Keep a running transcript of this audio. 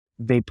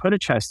they put a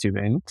chest tube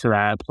into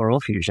that pleural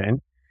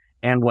effusion,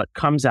 and what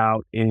comes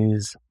out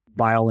is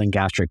bile and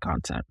gastric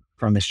content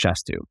from this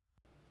chest tube.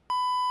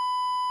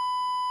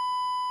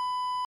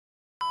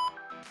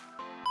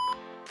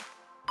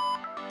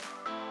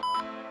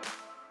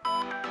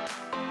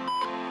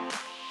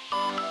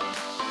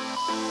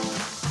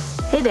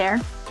 Hey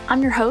there,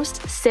 I'm your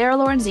host, Sarah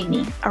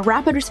Lorenzini, a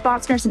rapid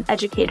response nurse and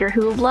educator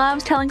who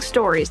loves telling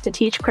stories to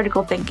teach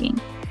critical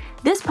thinking.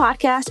 This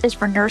podcast is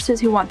for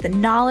nurses who want the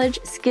knowledge,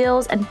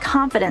 skills, and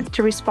confidence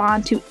to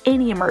respond to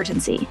any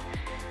emergency.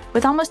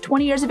 With almost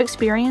 20 years of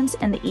experience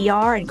in the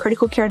ER and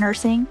critical care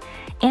nursing,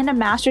 and a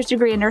master's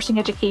degree in nursing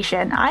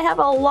education, I have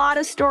a lot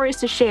of stories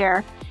to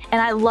share,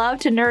 and I love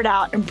to nerd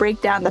out and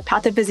break down the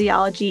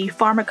pathophysiology,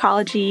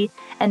 pharmacology,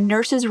 and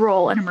nurses'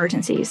 role in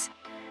emergencies.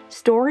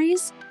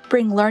 Stories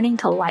bring learning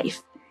to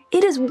life.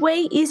 It is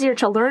way easier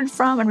to learn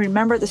from and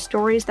remember the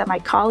stories that my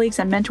colleagues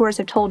and mentors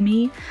have told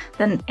me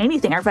than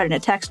anything I've read in a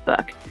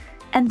textbook.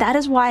 And that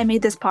is why I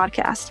made this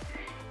podcast.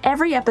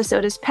 Every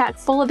episode is packed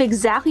full of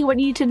exactly what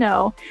you need to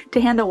know to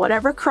handle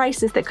whatever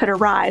crisis that could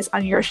arise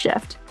on your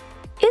shift.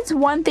 It's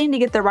one thing to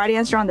get the right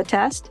answer on the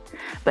test,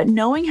 but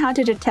knowing how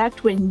to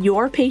detect when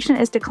your patient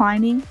is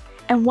declining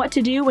and what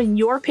to do when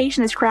your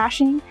patient is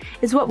crashing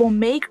is what will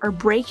make or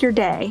break your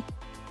day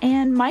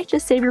and might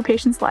just save your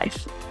patient's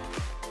life.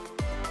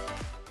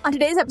 On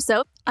today's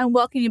episode, I'm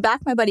welcoming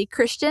back my buddy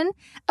Christian,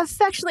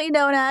 affectionately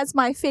known as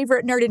my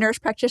favorite nerdy nurse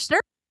practitioner.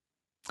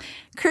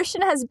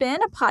 Christian has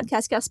been a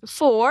podcast guest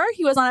before.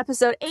 He was on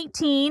episode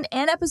 18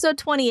 and episode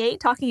 28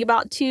 talking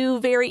about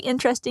two very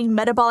interesting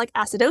metabolic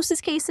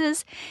acidosis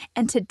cases.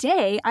 And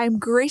today I'm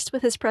graced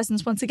with his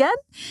presence once again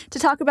to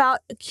talk about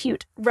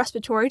acute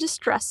respiratory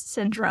distress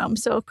syndrome.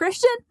 So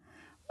Christian,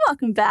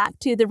 welcome back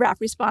to the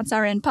Rapid Response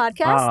RN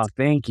podcast. Oh,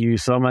 thank you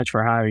so much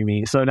for having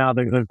me. So now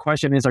the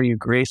question is, are you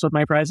graced with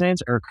my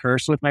presence or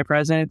cursed with my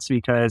presence?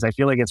 Because I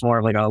feel like it's more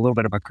of like a little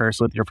bit of a curse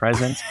with your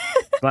presence.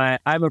 But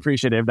I'm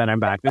appreciative that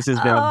I'm back. This has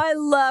been... Oh, I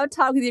love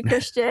talking with you,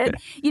 Christian.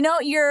 You know,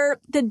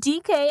 the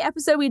DK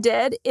episode we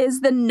did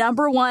is the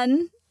number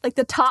one, like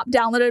the top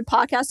downloaded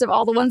podcast of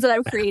all the ones that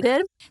I've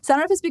created. So I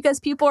don't know if it's because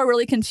people are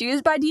really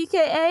confused by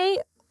DKA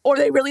or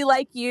they really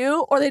like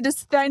you, or they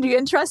just find you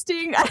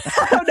interesting.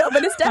 I don't know,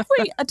 but it's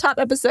definitely a top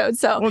episode.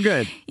 So, well,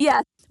 good.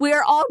 Yeah, we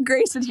are all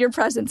graced with your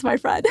presence, my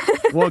friend.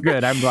 Well,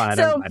 good. I'm glad.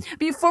 So,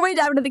 before we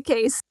dive into the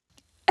case,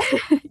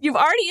 you've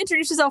already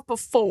introduced yourself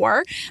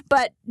before,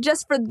 but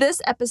just for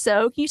this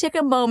episode, can you take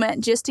a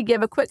moment just to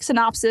give a quick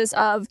synopsis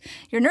of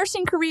your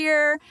nursing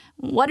career,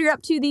 what you're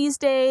up to these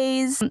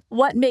days,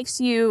 what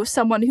makes you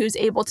someone who's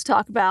able to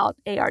talk about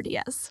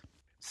ARDS?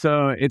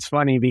 So it's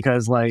funny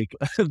because like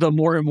the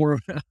more and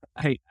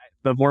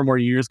more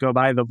years go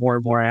by, the more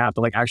and more I have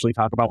to like actually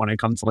talk about when it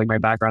comes to like my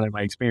background and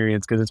my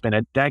experience, because it's been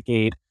a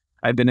decade.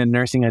 I've been in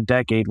nursing a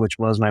decade, which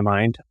blows my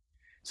mind.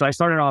 So I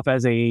started off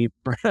as a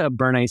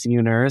burn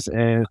ICU nurse,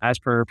 and as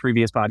per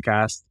previous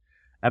podcast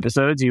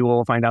episodes, you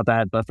will find out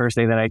that the first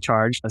day that I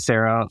charged,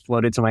 Sarah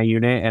floated to my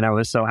unit, and I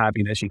was so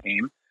happy that she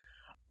came.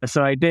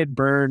 So I did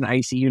burn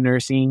ICU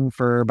nursing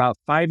for about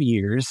 5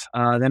 years.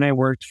 Then I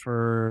worked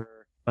for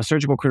a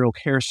surgical critical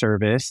care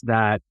service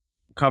that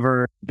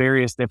covered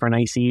various different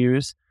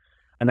ICUs.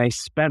 And I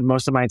spent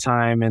most of my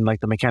time in like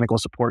the mechanical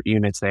support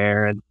units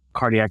there, and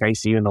cardiac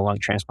ICU and the lung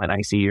transplant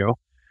ICU.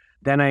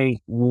 Then I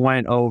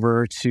went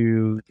over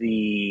to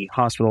the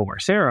hospital where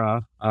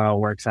Sarah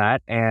works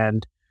at,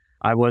 and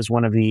I was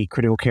one of the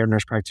critical care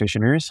nurse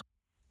practitioners.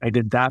 I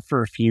did that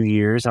for a few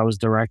years. I was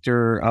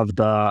director of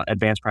the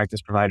advanced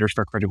practice providers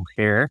for critical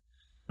care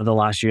the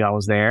last year I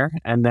was there.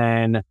 And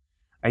then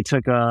I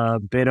took a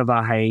bit of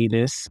a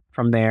hiatus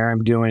from there.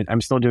 I'm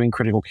still doing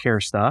critical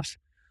care stuff,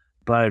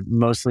 but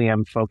mostly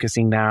I'm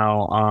focusing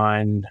now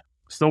on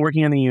still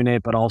working in the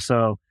unit, but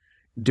also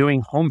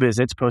doing home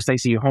visits,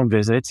 post-ICU home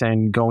visits,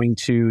 and going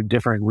to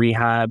different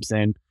rehabs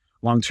and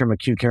long-term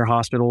acute care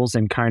hospitals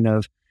and kind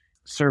of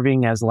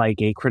serving as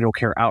like a critical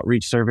care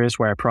outreach service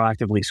where I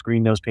proactively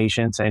screen those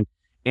patients and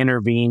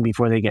intervene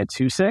before they get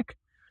too sick.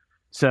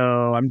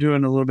 So I'm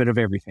doing a little bit of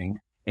everything.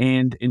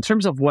 And in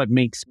terms of what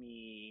makes me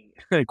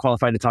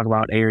qualified to talk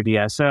about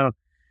ARDS. So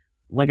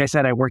like I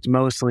said, I worked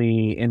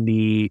mostly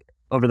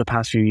over the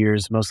past few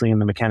years, mostly in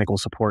the mechanical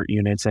support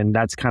units. And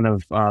that's kind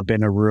of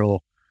been a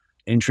real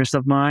interest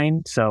of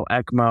mine. So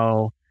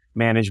ECMO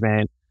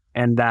management,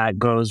 and that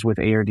goes with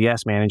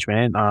ARDS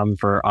management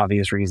for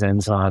obvious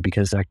reasons,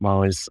 because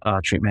ECMO is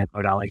a treatment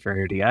modality for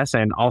ARDS.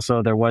 And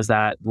also there was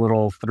that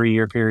little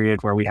 3-year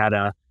period where we had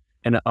a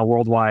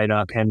worldwide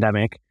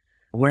pandemic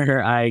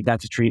where I got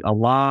to treat a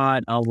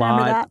lot.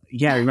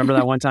 Yeah, remember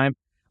that one time?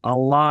 A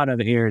lot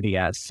of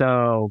ARDS.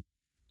 So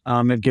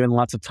I've given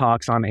lots of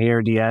talks on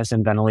ARDS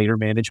and ventilator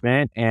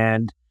management,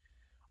 and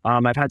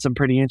I've had some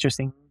pretty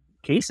interesting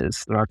cases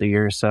throughout the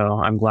years. So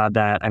I'm glad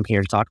that I'm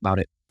here to talk about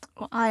it.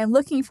 Well, I am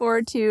looking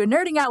forward to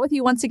nerding out with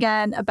you once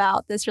again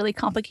about this really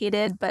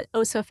complicated but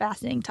oh so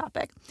fascinating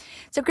topic.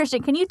 So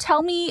Christian, can you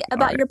tell me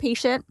about your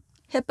patient,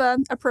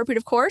 HIPAA appropriate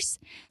of course,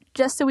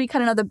 just so we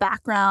kind of know the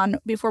background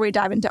before we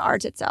dive into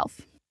ARDS itself?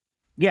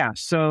 Yeah.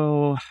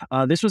 So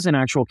this was an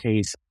actual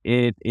case.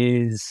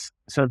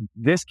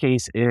 This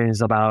case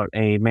is about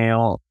a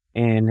male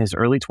in his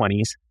early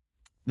 20s.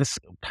 This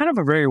kind of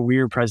a very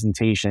weird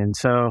presentation.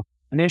 So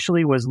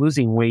initially was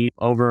losing weight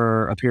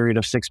over a period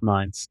of 6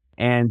 months,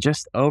 and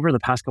just over the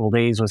past couple of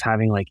days was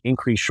having like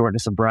increased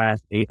shortness of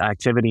breath,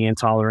 activity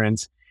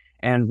intolerance.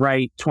 And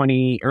early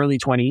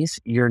 20s,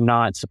 you're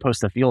not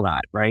supposed to feel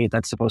that, right?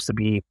 That's supposed to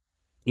be,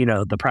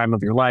 the prime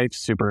of your life,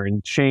 super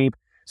in shape.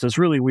 So it's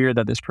really weird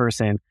that this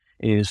person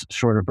is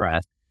short of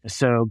breath.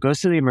 So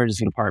goes to the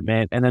emergency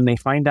department, and then they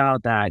find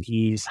out that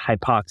he's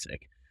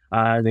hypoxic.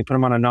 They put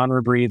him on a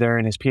non-rebreather,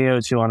 and his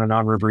PaO2 on a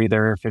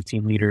non-rebreather,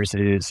 15 liters,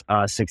 is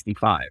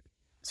 65.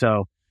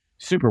 So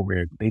super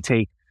weird. They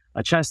take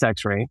a chest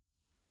x-ray,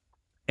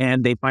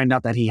 and they find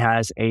out that he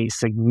has a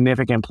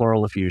significant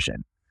pleural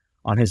effusion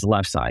on his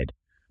left side.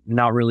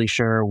 Not really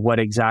sure what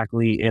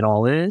exactly it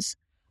all is.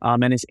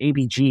 And his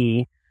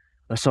ABG,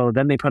 so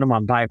then they put him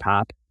on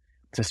BiPAP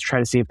to try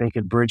to see if they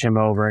could bridge him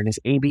over. And his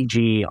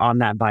ABG on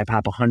that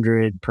BiPAP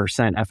 100%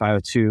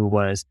 FiO2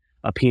 was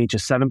a pH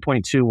of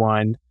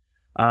 7.21,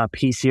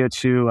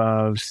 PCO2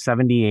 of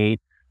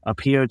 78, a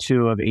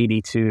PO2 of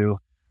 82,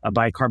 a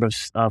bicarb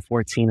of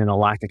 14, and a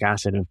lactic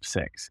acid of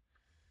 6.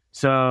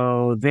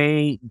 So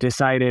they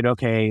decided,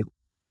 okay,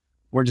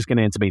 we're just going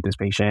to intubate this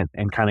patient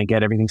and kind of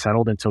get everything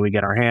settled until we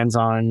get our hands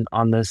on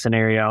the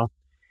scenario.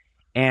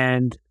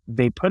 And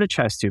they put a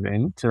chest tube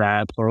into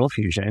that pleural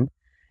effusion,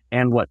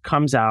 and what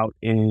comes out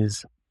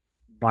is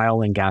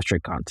bile and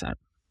gastric content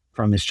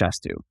from his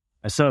chest tube.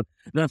 So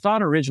the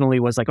thought originally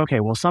was like, okay,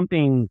 well,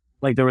 something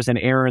like there was an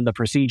error in the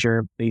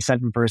procedure. They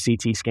sent him for a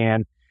CT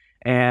scan,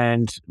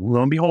 and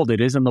lo and behold,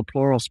 it is in the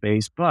pleural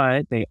space,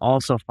 but they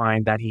also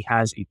find that he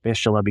has a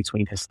fistula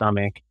between his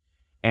stomach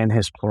and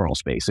his pleural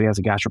space. So he has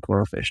a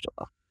gastropleural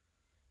fistula.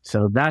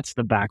 So that's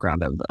the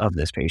background of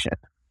this patient.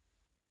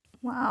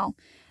 Wow.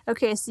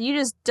 Okay, so you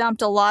just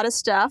dumped a lot of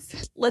stuff.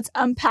 Let's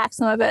unpack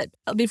some of it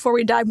before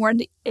we dive more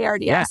into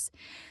ARDS. Yeah.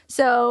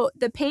 So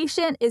the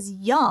patient is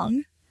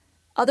young,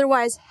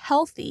 otherwise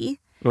healthy,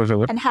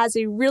 and has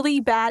a really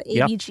bad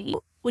ABG. Yep.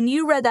 When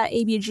you read that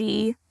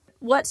ABG,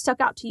 what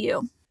stuck out to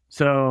you?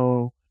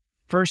 So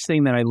first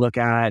thing that I look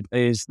at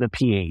is the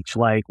pH.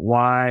 Like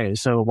why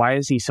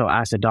is he so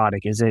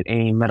acidotic? Is it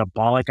a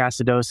metabolic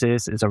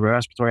acidosis? Is it a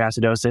respiratory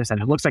acidosis?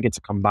 And it looks like it's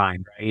a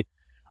combined, right?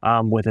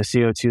 With a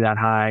CO2 that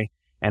high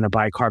and a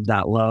bicarb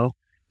that low.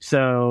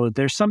 So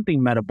there's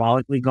something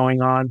metabolically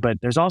going on,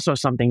 but there's also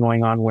something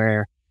going on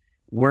where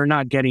we're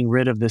not getting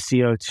rid of the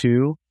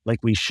CO2 like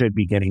we should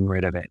be getting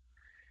rid of it.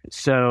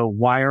 So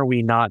why are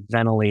we not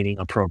ventilating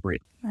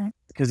appropriately? Right.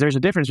 Because there's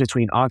a difference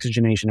between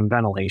oxygenation and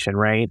ventilation,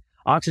 right?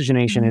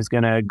 Oxygenation is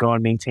going to go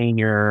and maintain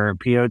your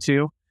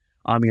PO2,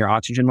 your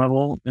oxygen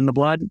level in the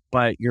blood,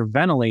 but your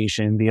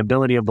ventilation, the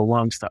ability of the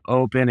lungs to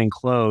open and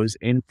close,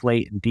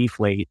 inflate and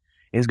deflate,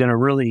 is going to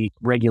really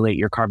regulate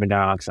your carbon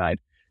dioxide.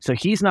 So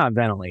he's not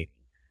ventilating,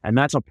 and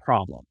that's a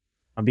problem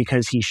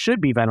because he should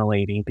be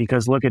ventilating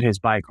because look at his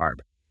bicarb,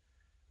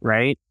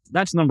 right?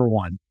 That's number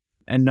one.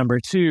 And number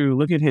two,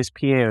 look at his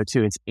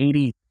PaO2. It's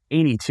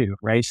 82,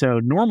 right? So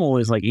normal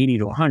is like 80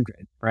 to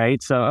 100,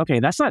 right? So,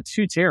 okay, that's not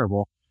too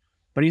terrible,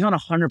 but he's on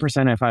 100%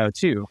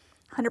 FiO2.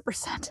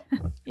 100%.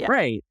 Yeah.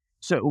 Right.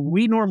 So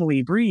we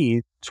normally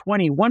breathe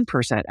 21%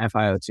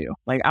 FiO2,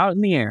 like out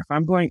in the air. If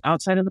I'm going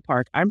outside of the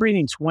park, I'm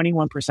breathing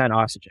 21%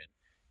 oxygen.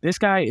 This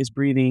guy is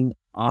breathing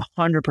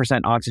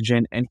 100%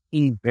 oxygen, and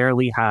he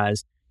barely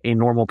has a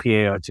normal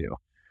PaO2.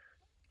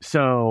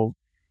 So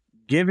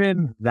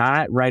given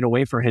that right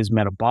away for his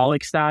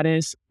metabolic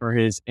status, for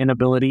his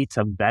inability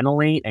to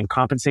ventilate and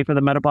compensate for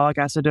the metabolic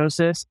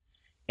acidosis,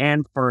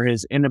 and for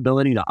his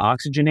inability to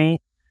oxygenate,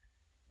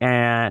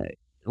 and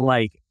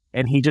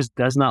he just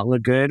does not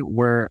look good,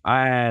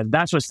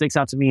 that's what sticks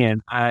out to me,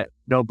 and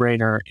no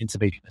brainer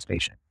intubating this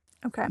patient.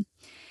 Okay.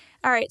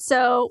 All right.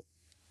 So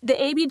the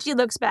ABG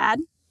looks bad,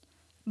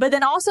 but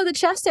then also the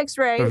chest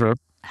x-ray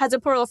has a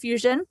pleural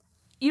effusion.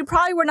 You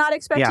probably were not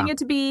expecting it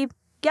to be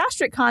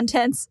gastric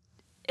contents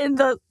in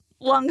the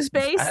lung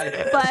space,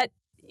 but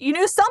you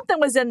knew something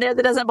was in there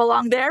that doesn't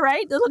belong there,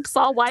 right? It looks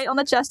all white on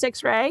the chest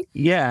x-ray.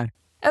 Yeah.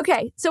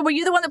 Okay. So were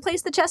you the one that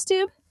placed the chest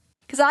tube?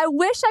 Because I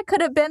wish I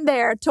could have been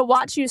there to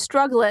watch you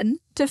struggling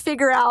to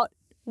figure out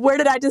where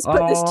did I just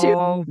put this tube?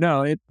 Oh,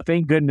 no.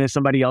 Thank goodness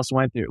somebody else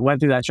went through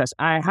that chest.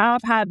 I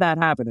have had that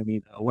happen to me,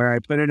 though, where I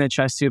put in a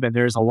chest tube and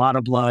there's a lot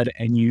of blood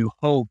and you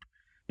hope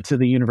to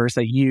the universe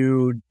that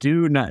you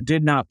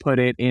did not put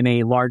it in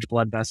a large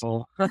blood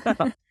vessel.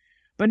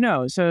 But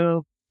no,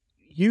 so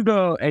you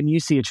go and you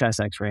see a chest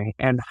x-ray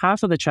and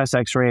half of the chest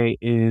x-ray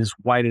is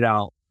whited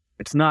out.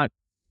 It's not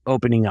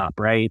opening up,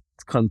 right?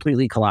 It's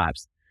completely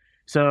collapsed.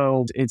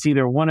 So it's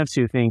either one of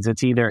two things.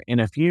 It's either an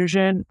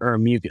effusion or a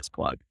mucus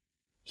plug.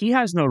 He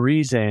has no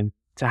reason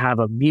to have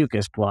a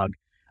mucus plug.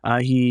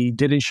 He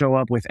didn't show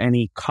up with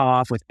any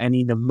cough, with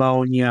any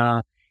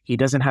pneumonia. He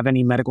doesn't have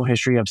any medical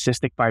history of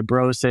cystic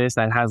fibrosis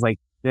that has like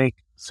thick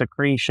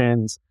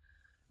secretions.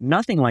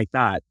 Nothing like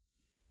that.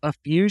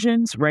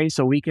 effusions, right?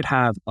 So we could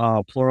have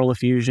a pleural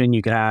effusion,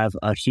 you could have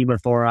a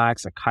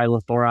hemothorax, a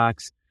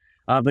chylothorax,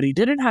 but he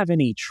didn't have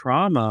any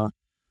trauma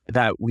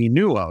that we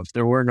knew of.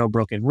 There were no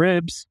broken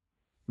ribs.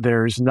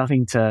 There's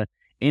nothing to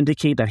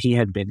indicate that he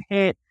had been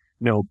hit,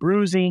 no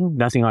bruising,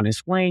 nothing on his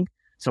flank.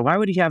 So why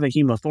would he have a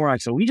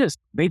hemothorax? So we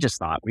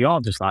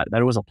all just thought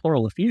that it was a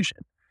pleural effusion,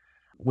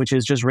 which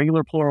is just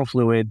regular pleural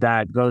fluid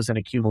that goes and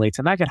accumulates.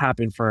 And that could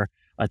happen for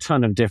a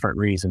ton of different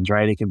reasons,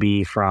 right? It could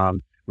be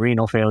from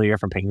renal failure,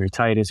 from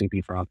pancreatitis, it could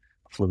be from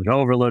fluid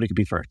overload, it could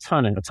be for a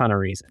ton of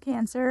reasons.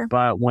 Cancer.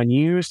 But when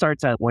you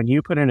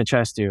put in a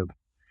chest tube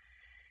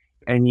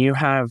and you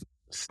have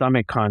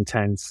stomach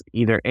contents,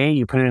 either A,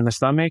 you put it in the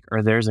stomach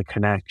or there's a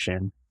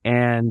connection.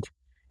 And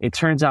it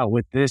turns out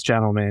with this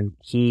gentleman,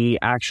 he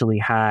actually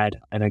had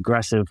an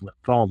aggressive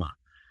lymphoma.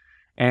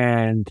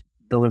 And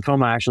the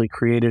lymphoma actually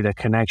created a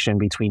connection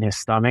between his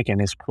stomach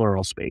and his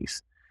pleural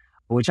space,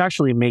 which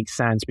actually makes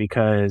sense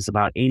because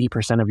about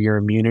 80% of your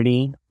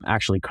immunity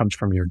actually comes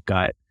from your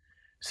gut.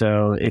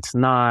 So it's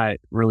not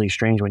really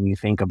strange when you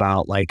think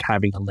about like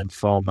having a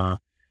lymphoma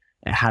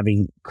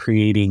and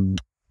creating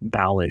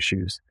bowel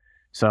issues.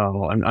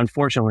 So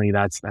unfortunately,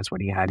 that's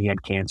what he had. He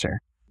had cancer,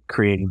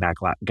 creating that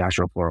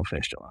gastropleural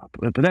fistula.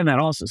 But then that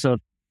also, so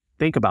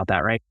think about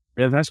that, right?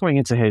 If that's going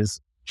into his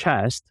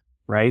chest,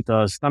 right?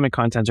 The stomach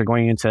contents are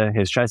going into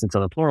his chest, into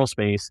the pleural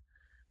space.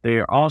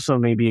 There also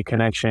may be a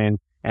connection,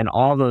 and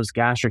all those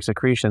gastric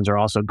secretions are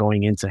also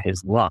going into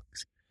his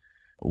lungs,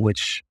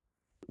 which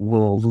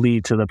will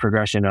lead to the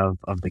progression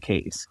of the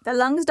case. The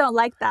lungs don't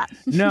like that.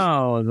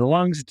 No, the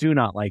lungs do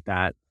not like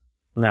that.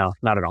 No,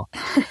 not at all.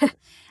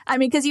 I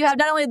mean, because you have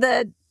not only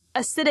the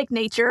acidic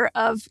nature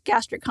of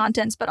gastric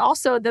contents, but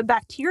also the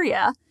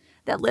bacteria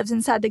that lives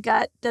inside the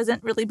gut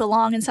doesn't really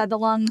belong inside the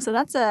lungs. So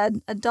that's a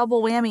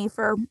double whammy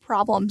for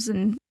problems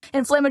and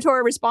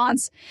inflammatory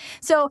response.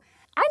 So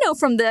I know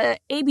from the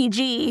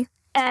ABG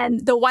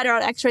and the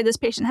wide-out x-ray this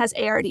patient has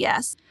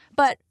ARDS.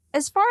 But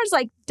as far as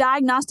like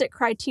diagnostic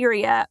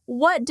criteria,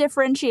 what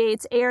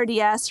differentiates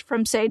ARDS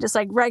from, say, just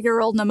like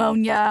regular old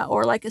pneumonia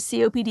or like a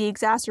COPD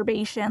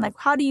exacerbation? Like,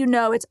 how do you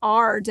know it's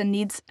ARDS and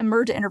needs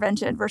emergent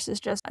intervention versus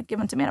just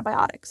giving some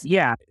antibiotics?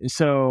 Yeah.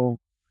 So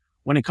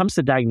when it comes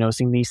to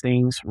diagnosing these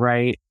things,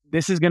 right,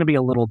 this is going to be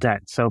a little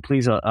dense. So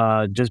please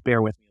just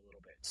bear with me a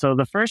little bit. So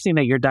the first thing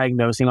that you're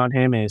diagnosing on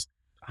him is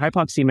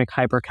hypoxemic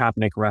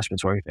hypercapnic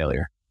respiratory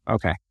failure.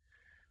 Okay.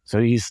 So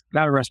he's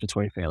got a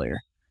respiratory failure.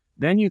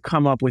 Then you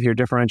come up with your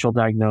differential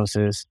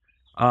diagnosis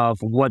of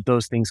what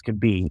those things could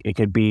be. It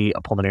could be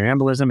a pulmonary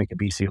embolism. It could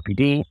be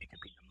COPD. It could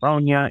be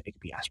pneumonia. It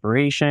could be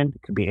aspiration.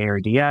 It could be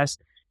ARDS.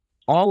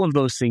 All of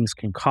those things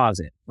can cause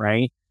it,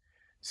 right?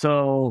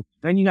 So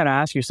then you got to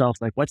ask yourself,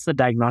 like, what's the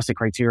diagnostic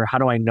criteria? How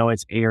do I know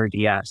it's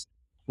ARDS?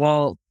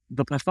 Well,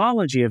 the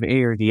pathology of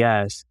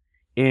ARDS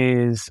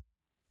is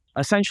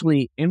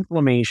essentially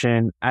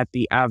inflammation at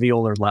the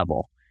alveolar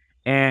level.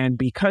 And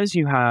because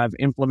you have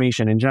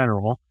inflammation in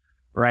general,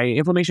 right?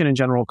 Inflammation in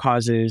general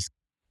causes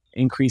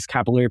increased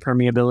capillary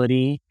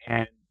permeability.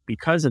 And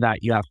because of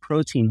that, you have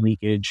protein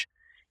leakage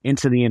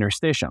into the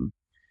interstitium.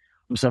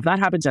 So if that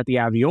happens at the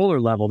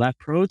alveolar level, that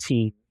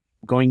protein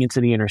going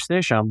into the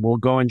interstitium will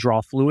go and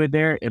draw fluid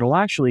there. It'll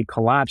actually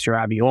collapse your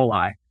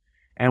alveoli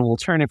and will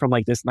turn it from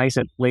like this nice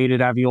inflated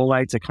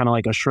alveoli to kind of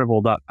like a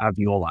shriveled up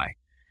alveoli.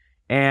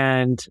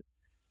 And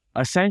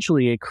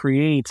essentially, it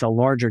creates a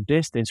larger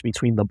distance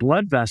between the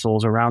blood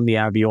vessels around the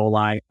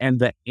alveoli and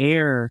the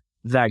air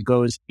that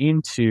goes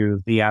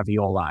into the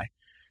alveoli.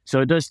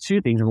 So it does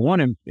two things. Number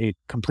one, it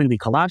completely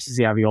collapses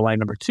the alveoli.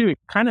 Number two, it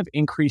kind of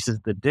increases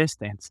the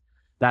distance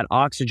that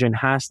oxygen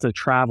has to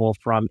travel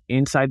from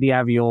inside the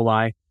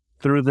alveoli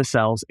through the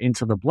cells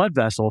into the blood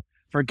vessel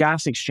for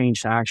gas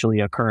exchange to actually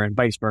occur and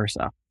vice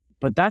versa.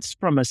 But that's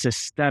from a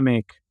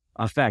systemic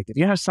effect. If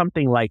you have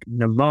something like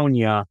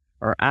pneumonia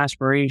or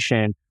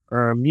aspiration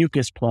or a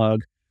mucus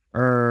plug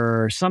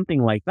or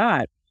something like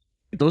that,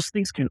 those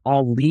things can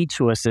all lead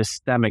to a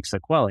systemic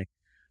sequelae.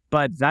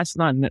 But that's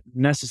not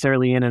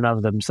necessarily in and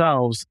of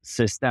themselves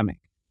systemic.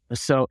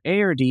 So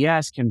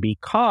ARDS can be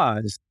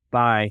caused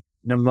by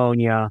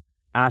pneumonia,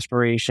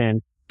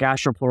 aspiration,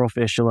 gastropleural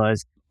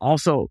fistulas,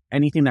 also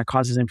anything that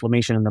causes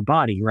inflammation in the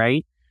body,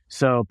 right?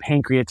 So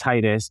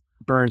pancreatitis,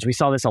 burns, we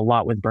saw this a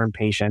lot with burn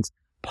patients,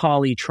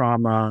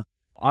 polytrauma,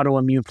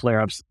 autoimmune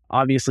flare-ups,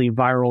 obviously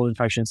viral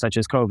infections such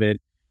as COVID,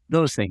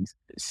 those things.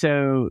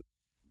 So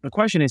the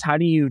question is, how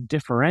do you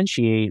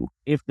differentiate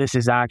if this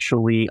is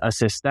actually a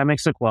systemic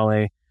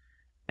sequelae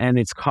and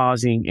it's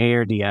causing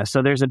ARDS?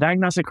 So there's a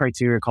diagnostic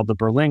criteria called the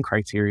Berlin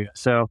criteria.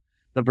 So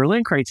the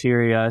Berlin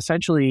criteria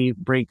essentially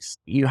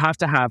you have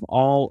to have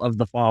all of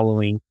the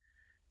following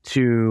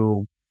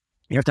to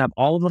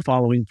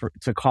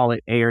call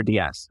it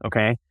ARDS,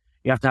 okay?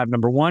 You have to have,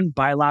 number one,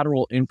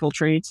 bilateral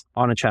infiltrates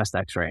on a chest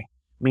x-ray,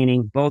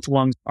 meaning both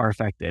lungs are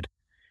affected.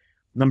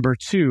 Number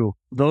two,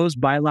 those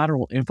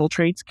bilateral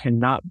infiltrates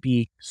cannot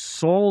be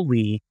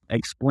solely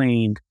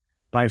explained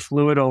by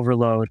fluid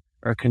overload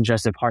or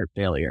congestive heart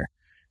failure.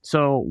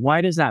 So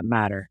why does that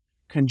matter?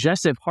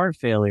 Congestive heart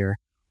failure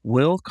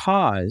will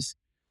cause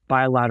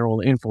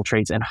bilateral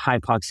infiltrates and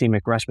hypoxemic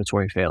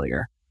respiratory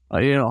failure.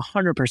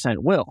 100%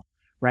 will,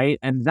 right?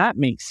 And that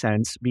makes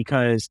sense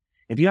because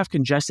if you have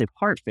congestive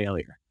heart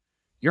failure,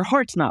 your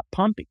heart's not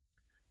pumping.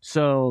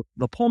 So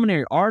the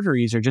pulmonary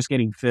arteries are just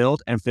getting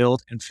filled and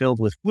filled and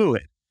filled with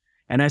fluid.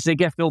 And as they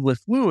get filled with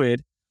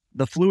fluid,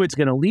 the fluid's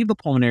going to leave the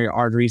pulmonary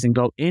arteries and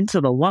go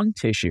into the lung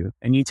tissue.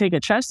 And you take a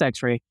chest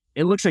x-ray,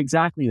 it looks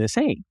exactly the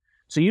same.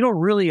 So you don't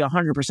really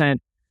 100%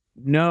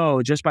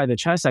 know just by the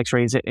chest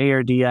x-ray, is it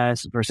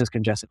ARDS versus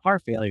congestive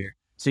heart failure?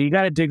 So you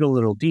got to dig a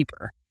little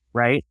deeper,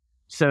 right?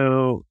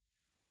 So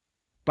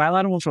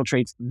bilateral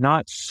infiltrates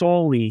not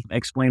solely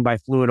explained by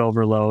fluid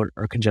overload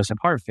or congestive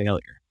heart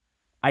failure.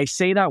 I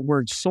say that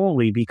word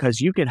solely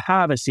because you could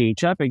have a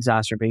CHF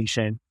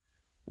exacerbation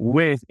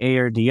with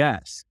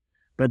ARDS,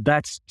 but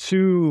that's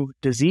two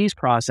disease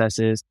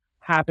processes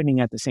happening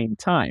at the same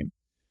time,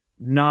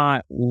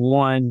 not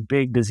one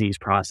big disease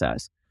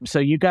process. So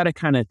you got to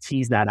kind of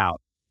tease that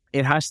out.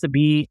 It has to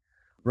be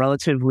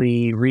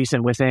relatively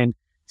recent, within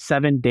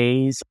 7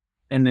 days,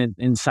 in an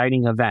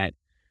inciting event.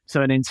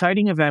 So an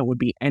inciting event would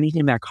be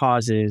anything that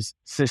causes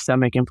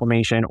systemic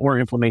inflammation or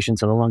inflammation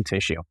to the lung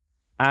tissue.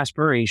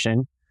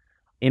 Aspiration,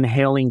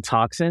 inhaling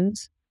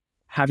toxins,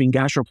 having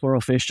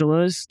gastropleural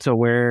fistulas, to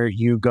where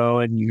you go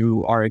and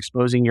you are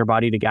exposing your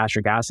body to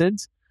gastric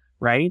acids,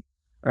 right?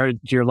 Or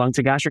your lung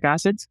to gastric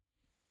acids.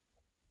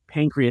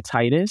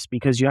 Pancreatitis,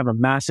 because you have a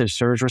massive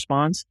surge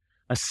response.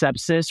 A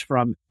sepsis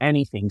from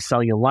anything,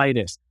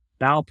 cellulitis,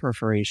 bowel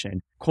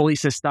perforation,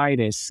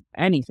 cholecystitis,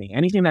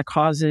 anything that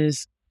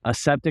causes a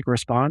septic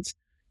response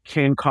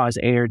can cause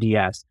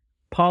ARDS.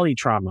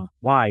 Polytrauma.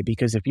 Why?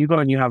 Because if you go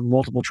and you have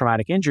multiple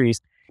traumatic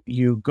injuries,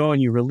 you go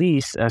and you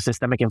release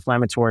systemic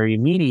inflammatory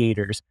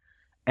mediators,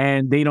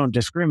 and they don't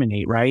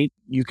discriminate, right?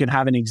 You can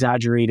have an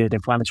exaggerated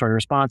inflammatory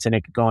response, and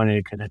it could go in and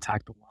it can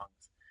attack the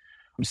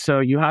lungs. So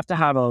you have to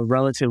have a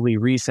relatively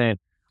recent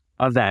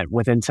event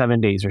within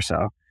 7 days or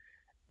so.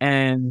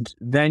 And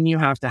then you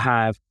have to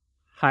have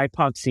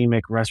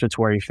hypoxemic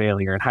respiratory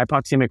failure. And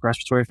hypoxemic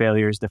respiratory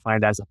failure is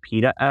defined as a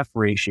P to F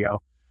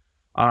ratio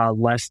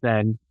less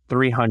than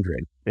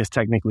 300 is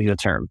technically the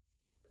term.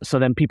 So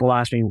then people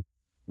ask me,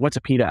 what's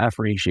a P to F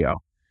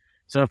ratio?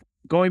 So if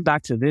going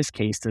back to this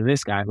case, to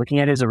this guy, looking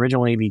at his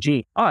original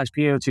ABG, his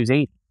PaO2 is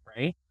 80,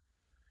 right?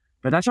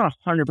 But that's not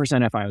 100%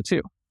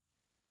 FiO2.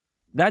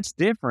 That's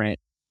different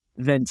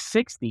than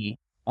 60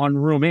 on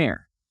room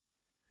air.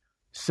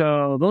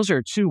 So those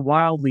are two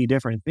wildly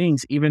different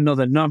things. Even though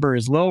the number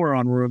is lower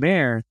on room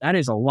air, that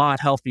is a lot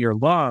healthier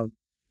lung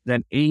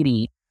than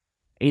 80,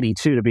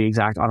 82 to be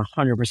exact, on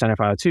 100%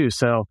 FiO2.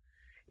 So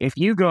if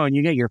you go and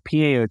you get your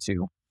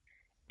PaO2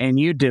 and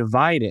you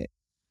divide it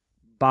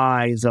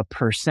by the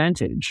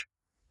percentage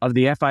of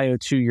the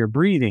FiO2 you're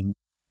breathing,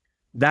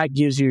 that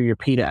gives you your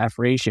P to F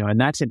ratio. And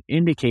that's an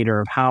indicator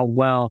of how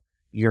well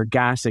your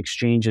gas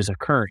exchange is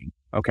occurring,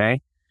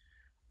 okay?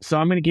 So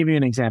I'm going to give you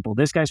an example.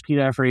 This guy's P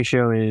to F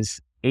ratio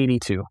is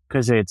 82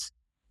 because it's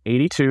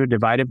 82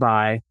 divided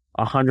by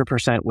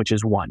 100%, which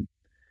is 1.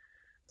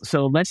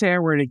 So let's say I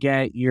were to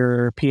get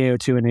your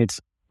PaO2 and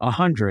it's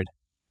 100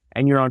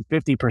 and you're on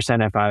 50%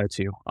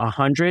 FiO2.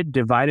 100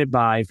 divided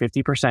by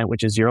 50%,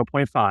 which is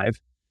 0.5,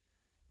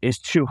 is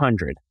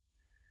 200.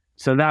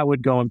 So that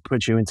would go and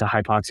put you into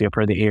hypoxia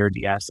per the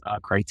ARDS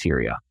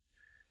criteria.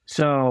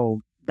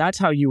 So that's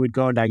how you would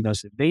go and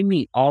diagnose it. They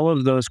meet all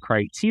of those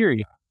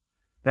criteria,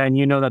 then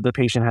you know that the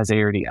patient has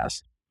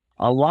ARDS.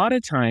 A lot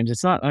of times,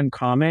 it's not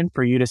uncommon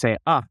for you to say,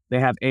 they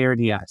have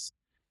ARDS.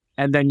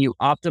 And then you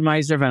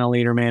optimize their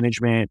ventilator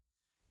management,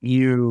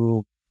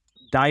 you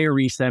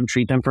diurese them,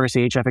 treat them for a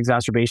CHF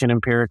exacerbation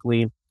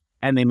empirically,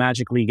 and they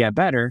magically get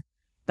better.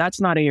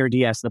 That's not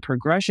ARDS. The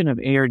progression of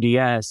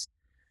ARDS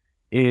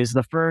is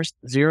the first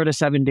 0 to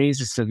 7 days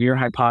of severe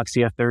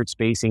hypoxia, third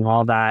spacing,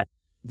 all that.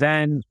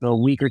 Then the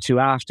week or two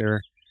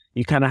after,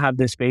 you kind of have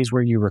this phase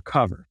where you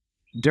recover.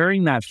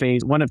 During that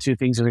phase, one of two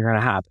things are going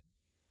to happen.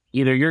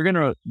 Either you're going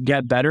to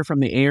get better from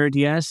the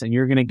ARDS and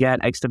you're going to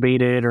get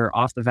extubated or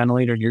off the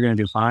ventilator and you're going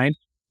to do fine,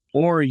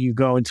 or you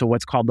go into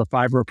what's called the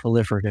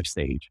fibroproliferative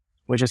stage,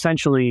 which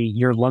essentially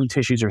your lung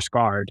tissues are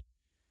scarred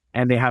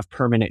and they have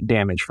permanent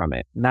damage from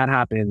it. And that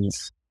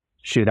happens,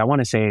 I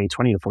want to say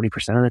 20 to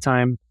 40% of the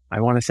time,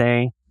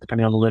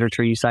 depending on the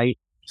literature you cite.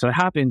 So it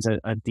happens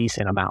a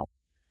decent amount.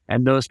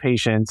 And those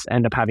patients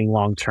end up having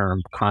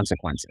long-term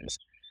consequences.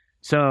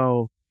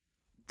 So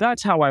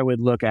that's how I would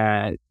look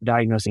at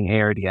diagnosing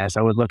ARDS.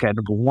 I would look at,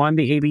 one,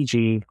 the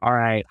ABG, all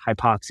right,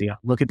 hypoxia.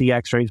 Look at the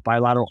x-rays,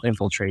 bilateral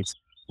infiltrates.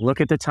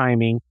 Look at the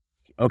timing.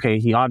 Okay,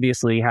 he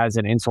obviously has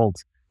an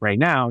insult right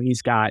now.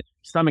 He's got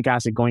stomach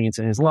acid going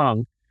into his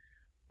lung,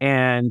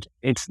 and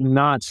it's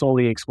not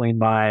solely explained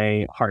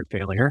by heart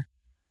failure.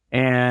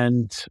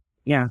 And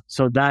yeah,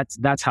 so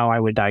that's how I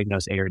would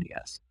diagnose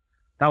ARDS.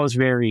 That was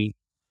very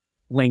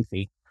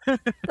lengthy.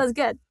 That's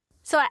good.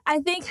 So I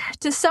think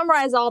to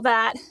summarize all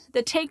that,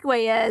 the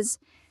takeaway is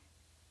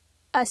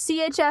a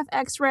CHF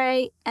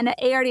x-ray and an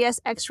ARDS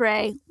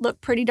x-ray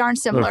look pretty darn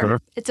similar. Uh-huh.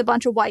 It's a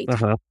bunch of white.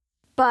 Uh-huh.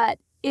 But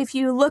if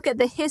you look at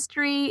the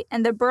history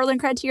and the Berlin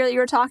criteria that you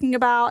were talking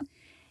about,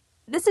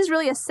 this is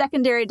really a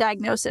secondary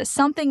diagnosis.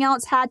 Something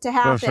else had to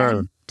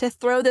happen to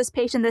throw this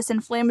patient this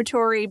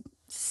inflammatory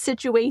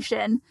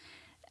situation.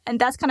 And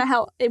that's kind of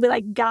how it would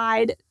like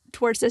guide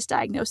towards this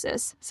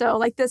diagnosis. So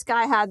like this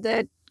guy had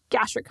the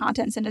gastric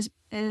contents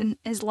in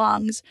his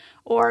lungs,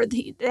 or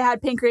they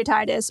had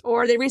pancreatitis,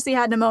 or they recently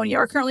had pneumonia,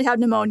 or currently have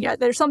pneumonia.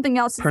 There's something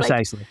else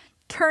that's like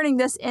turning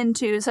this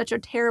into such a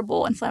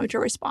terrible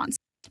inflammatory response.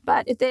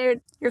 But if they're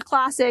your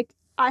classic,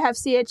 I have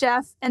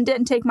CHF and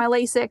didn't take my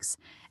Lasix,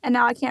 and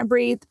now I can't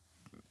breathe.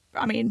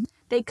 I mean,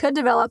 they could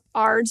develop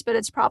ARDS, but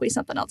it's probably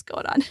something else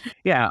going on.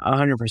 Yeah,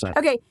 100%.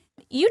 Okay.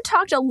 You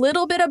talked a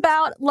little bit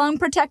about lung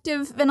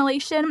protective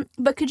ventilation,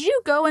 but could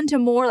you go into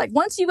more, like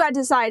once you got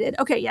decided,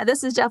 okay, yeah,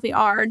 this is definitely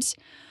ARDS,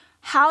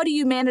 how do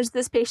you manage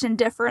this patient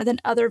different than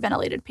other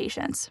ventilated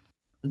patients?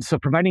 So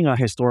providing a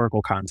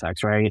historical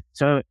context, right?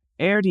 So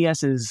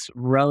ARDS is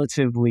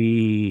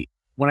relatively,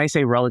 when I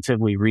say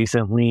relatively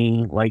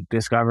recently, like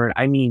discovered,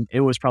 I mean, it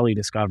was probably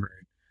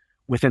discovered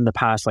within the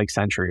past like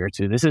century or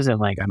two. This isn't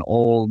like an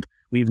old,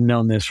 we've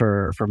known this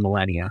for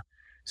millennia.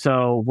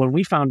 So when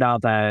we found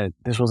out that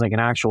this was like an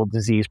actual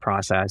disease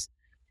process,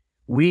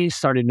 we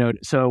started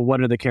so what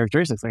are the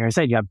characteristics? Like I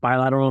said, you have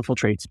bilateral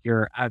infiltrates.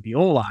 Your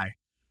alveoli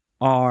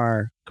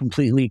are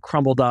completely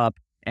crumbled up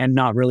and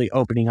not really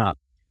opening up.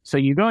 So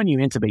you go and you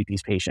intubate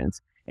these patients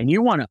and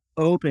you want to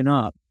open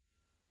up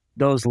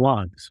those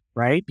lungs,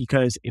 right?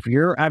 Because if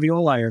your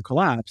alveoli are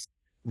collapsed,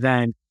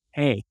 then,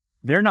 hey,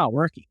 they're not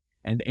working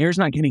and air's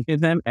not getting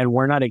in them and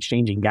we're not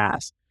exchanging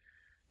gas.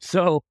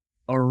 So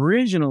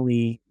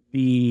originally,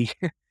 the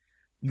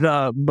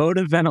mode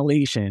of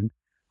ventilation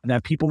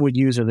that people would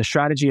use, or the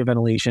strategy of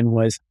ventilation,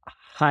 was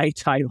high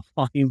tidal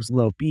volumes,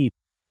 low PEEP,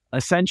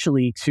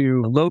 essentially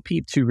to low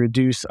PEEP to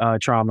reduce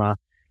trauma,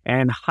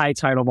 and high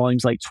tidal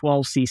volumes like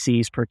 12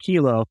 cc's per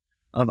kilo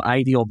of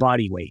ideal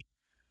body weight.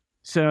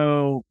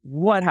 So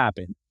what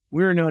happened?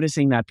 We were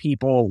noticing that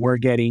people were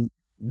getting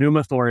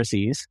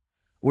pneumothoraces.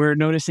 We're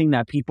noticing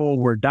that people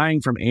were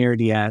dying from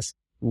ARDS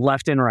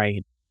left and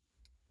right.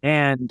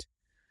 And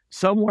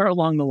somewhere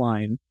along the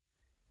line,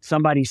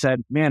 somebody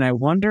said, man, I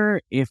wonder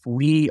if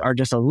we are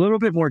just a little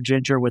bit more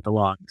ginger with the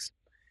lungs.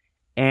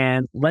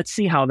 And let's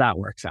see how that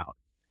works out.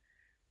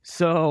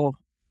 So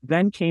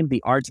then came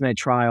the ARDSNet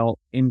trial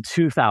in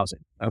 2000.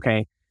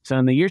 Okay. So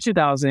in the year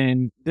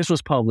 2000, this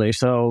was published.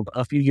 So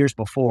a few years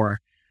before,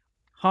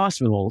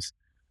 hospitals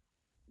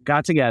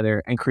got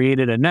together and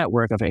created a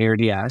network of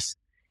ARDS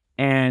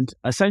and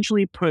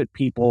essentially put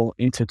people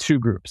into two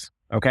groups.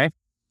 Okay.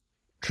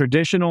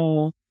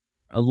 Traditional,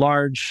 a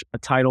large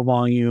tidal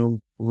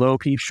volume, low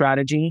PEEP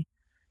strategy,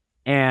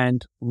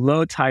 and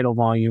low tidal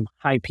volume,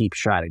 high PEEP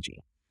strategy.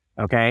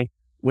 Okay.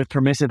 With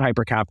permissive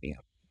hypercapnia.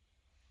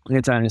 We'll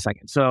get to that in a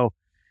second. So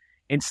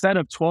instead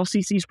of 12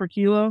 cc's per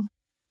kilo,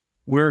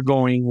 we're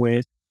going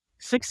with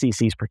 6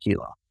 cc's per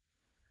kilo.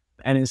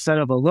 And instead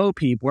of a low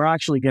PEEP, we're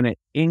actually going to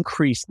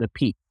increase the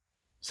PEEP.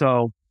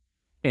 So,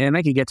 and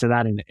I could get to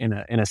that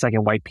in a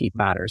second, why PEEP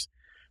matters.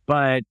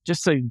 But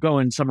just to go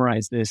and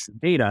summarize this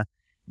data,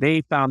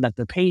 they found that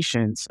the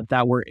patients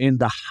that were in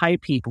the high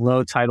PEEP,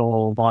 low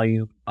tidal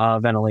volume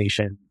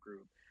ventilation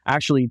group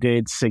actually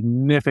did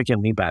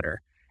significantly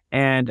better.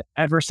 And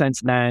ever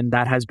since then,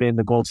 that has been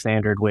the gold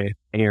standard with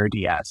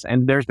ARDS.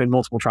 And there's been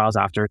multiple trials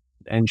after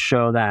and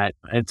show that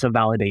to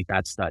validate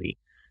that study.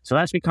 So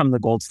that's become the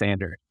gold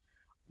standard.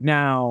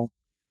 Now,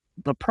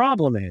 the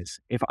problem is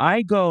if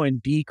I go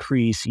and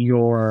decrease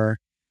your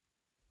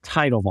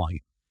tidal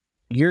volume,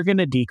 you're going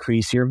to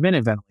decrease your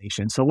minute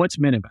ventilation. So what's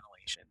minute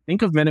ventilation?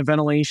 Think of minute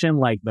ventilation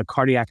like the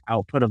cardiac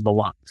output of the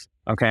lungs,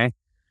 okay?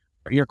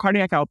 Your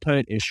cardiac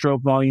output is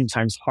stroke volume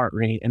times heart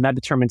rate, and that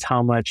determines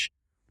how much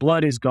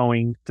blood is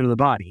going through the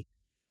body.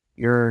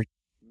 Your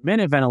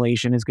minute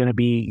ventilation is going to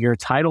be your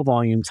tidal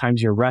volume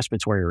times your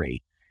respiratory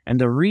rate. And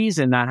the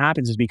reason that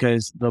happens is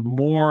because the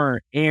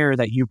more air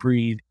that you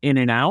breathe in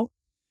and out,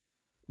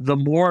 the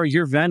more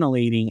you're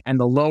ventilating and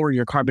the lower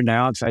your carbon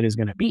dioxide is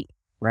going to be,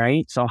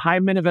 right? So high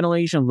minute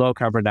ventilation, low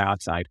carbon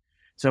dioxide.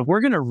 So if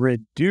we're going to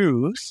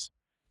reduce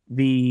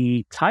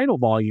the tidal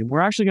volume,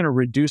 we're actually going to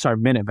reduce our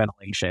minute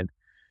ventilation.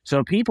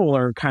 So people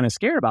are kind of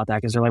scared about that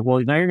because they're like, well,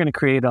 now you're going to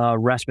create a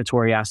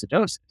respiratory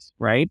acidosis,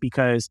 right?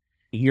 Because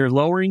you're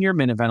lowering your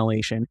minute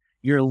ventilation,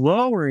 you're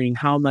lowering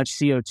how much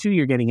CO2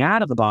 you're getting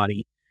out of the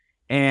body,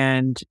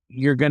 and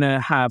you're going to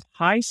have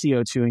high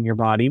CO2 in your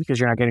body because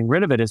you're not getting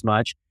rid of it as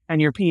much, and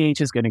your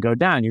pH is going to go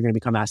down. You're going to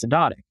become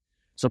acidotic.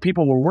 So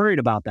people were worried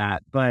about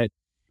that, but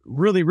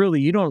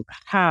really, you don't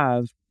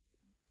have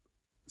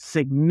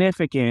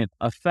significant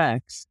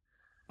effects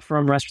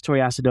from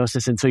respiratory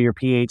acidosis until your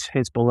pH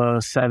hits below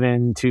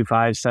 7.25,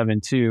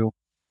 7.2.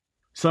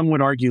 Some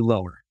would argue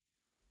lower,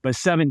 but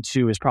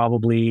 7.2 is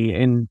probably,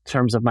 in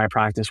terms of my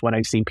practice, what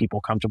I've seen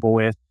people comfortable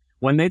with.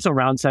 When it's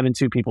around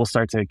 7.2, people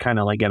start to kind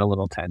of like get a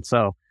little tense.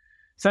 So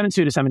 7.2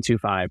 to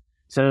 7.25.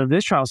 So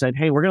this trial said,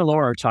 hey, we're going to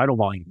lower our tidal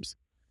volumes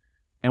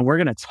and we're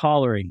going to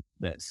tolerate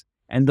this.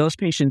 And those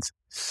patients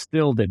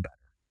still did better.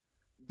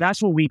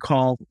 That's what we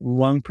call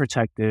lung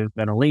protective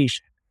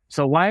ventilation.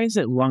 So why is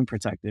it lung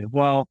protective?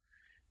 Well,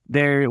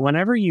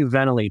 whenever you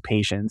ventilate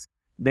patients,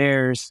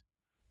 there's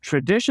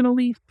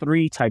traditionally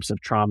 3 types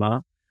of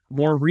trauma.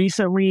 More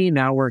recently,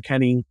 now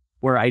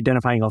we're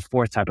identifying a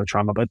 4th type of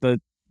trauma. But the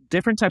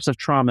different types of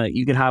trauma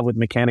you can have with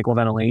mechanical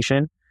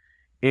ventilation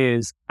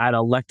is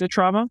atelecta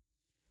trauma,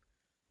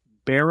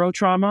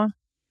 barotrauma,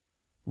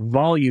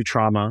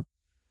 volutrauma,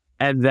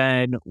 and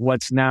then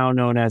what's now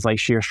known as like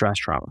shear stress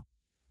trauma.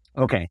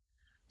 Okay,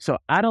 so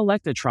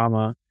atelecta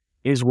trauma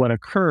is what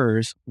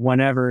occurs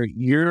whenever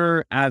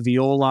your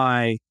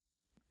alveoli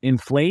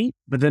inflate,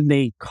 but then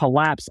they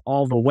collapse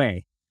all the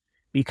way.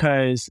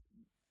 Because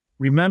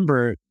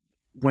remember,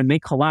 when they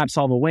collapse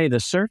all the way, the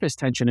surface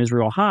tension is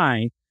real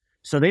high,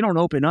 so they don't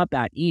open up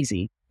that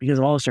easy because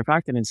of all the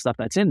surfactant and stuff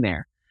that's in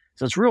there.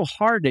 So it's real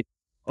hard to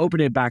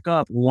open it back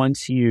up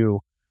once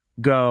you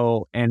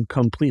go and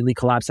completely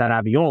collapse that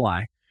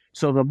alveoli.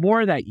 So the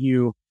more that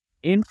you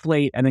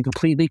inflate and then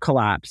completely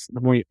collapse,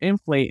 the more you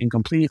inflate and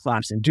completely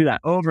collapse and do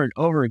that over and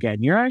over again,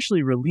 you're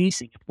actually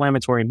releasing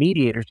inflammatory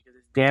mediators because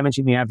it's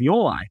damaging the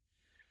alveoli.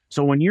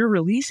 So when you're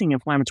releasing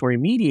inflammatory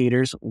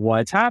mediators,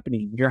 what's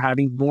happening? You're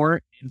having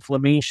more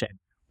inflammation.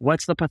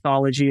 What's the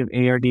pathology of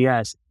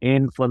ARDS?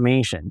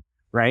 Inflammation,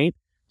 right?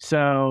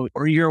 So,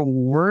 or you're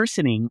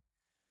worsening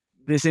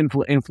this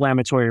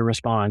inflammatory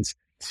response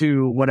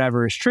to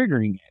whatever is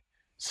triggering it.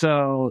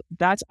 So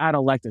that's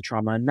atelecta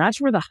trauma. And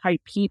that's where the high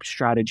PEEP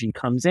strategy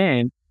comes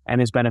in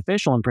and is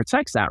beneficial and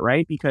protects that,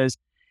 right? Because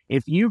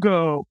if you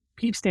go,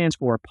 PEEP stands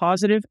for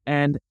positive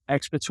and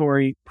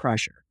expiratory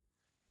pressure.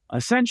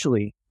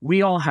 Essentially,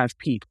 we all have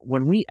PEEP.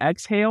 When we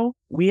exhale,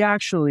 we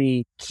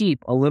actually keep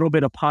a little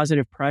bit of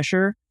positive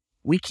pressure.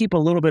 We keep a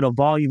little bit of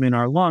volume in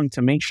our lung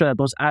to make sure that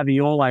those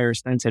alveoli are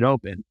stented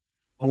open.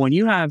 But when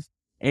you have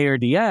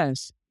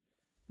ARDS,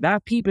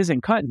 that PEEP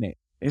isn't cutting it.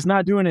 It's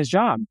not doing its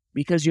job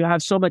because you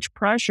have so much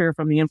pressure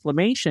from the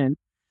inflammation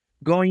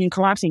going and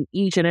collapsing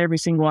each and every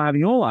single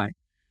alveoli.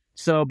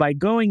 So by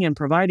going and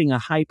providing a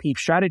high PEEP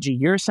strategy,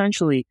 you're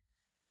essentially,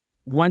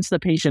 once the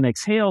patient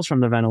exhales from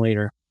the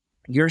ventilator,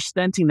 you're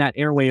stenting that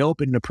airway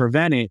open to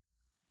prevent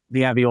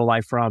the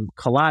alveoli from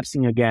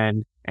collapsing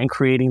again and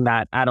creating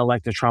that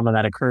atelecta trauma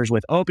that occurs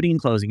with opening,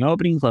 closing,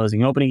 opening,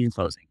 closing, opening, and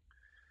closing.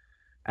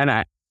 And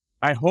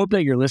I hope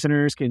that your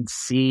listeners can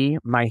see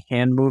my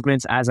hand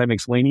movements as I'm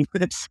explaining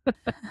this.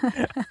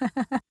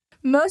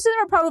 Most of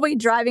them are probably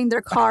driving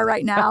their car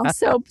right now,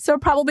 so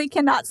probably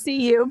cannot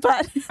see you,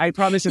 but I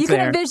promise it's you can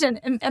there. envision.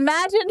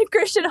 Imagine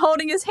Christian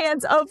holding his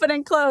hands open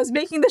and closed,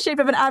 making the shape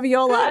of an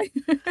alveoli.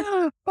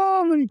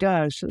 Oh my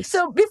gosh.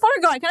 So before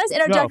we go on, can I just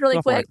interject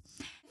really quick?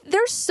 It.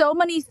 There's so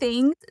many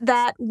things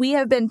that we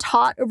have been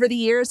taught over the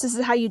years. This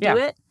is how you do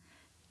it.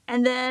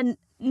 And then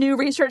new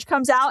research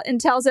comes out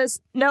and tells us,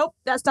 nope,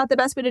 that's not the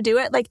best way to do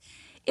it. Like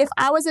if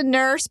I was a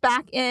nurse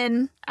back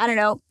in, I don't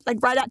know, like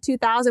right at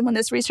 2000 when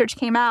this research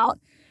came out,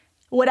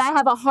 would I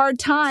have a hard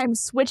time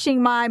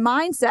switching my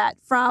mindset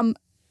from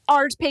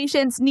our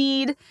patients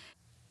need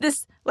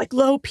this like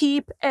low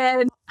PEEP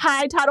and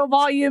high tidal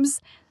volumes?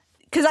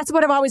 Because that's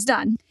what I've always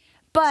done.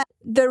 But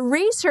the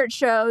research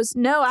shows,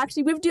 no,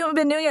 actually, we've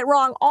been doing it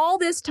wrong all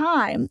this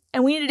time.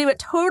 And we need to do it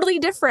totally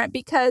different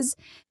because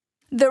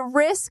the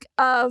risk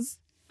of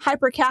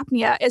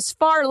hypercapnia is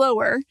far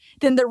lower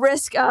than the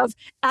risk of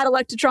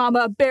atelecta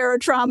trauma,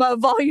 barotrauma,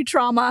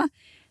 volutrauma.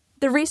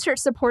 The research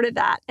supported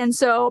that. And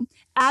so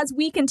as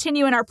we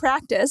continue in our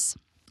practice,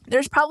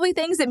 there's probably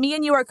things that me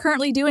and you are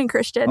currently doing,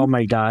 Christian. Oh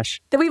my gosh.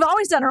 That we've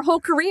always done our whole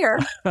career.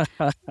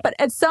 But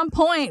at some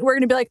point, we're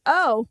going to be like,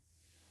 oh,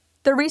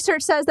 the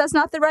research says that's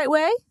not the right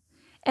way.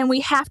 And we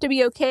have to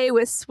be okay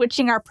with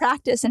switching our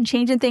practice and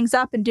changing things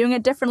up and doing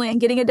it differently and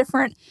getting a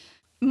different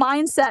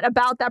mindset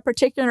about that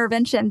particular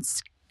intervention.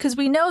 Because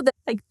we know that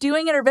like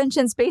doing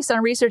interventions based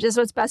on research is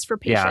what's best for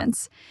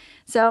patients. Yeah.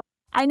 So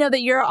I know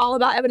that you're all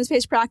about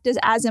evidence-based practice,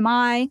 as am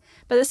I,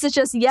 but this is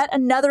just yet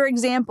another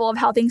example of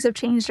how things have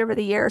changed over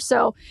the years.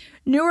 So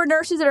newer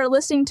nurses that are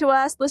listening to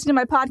us, listening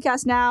to my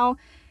podcast now,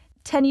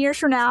 10 years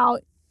from now,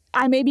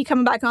 I may be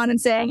coming back on and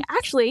saying,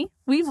 actually,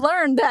 we've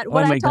learned that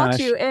what I taught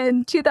you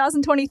in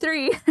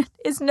 2023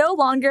 is no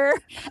longer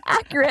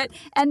accurate,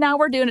 and now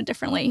we're doing it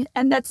differently.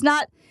 And that's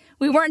not,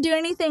 we weren't doing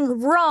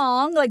anything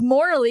wrong, like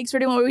morally, because we're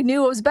doing what we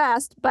knew was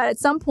best, but at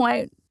some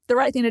point, the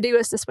right thing to do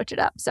is to switch it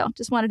up. So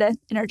just wanted to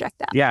interject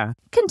that. Yeah.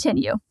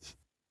 Continue.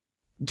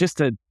 Just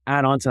to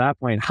add on to that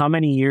point, how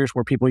many years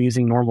were people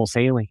using normal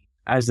saline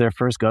as their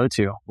first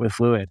go-to with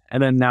fluid?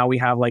 And then now we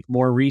have like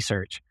more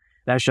research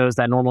that shows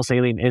that normal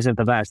saline isn't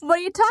the best. What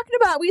are you talking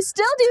about? We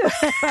still do.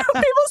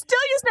 People still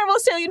use normal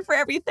saline for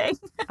everything.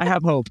 I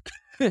have hope.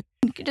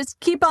 Just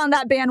keep on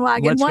that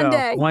bandwagon. Let's One go.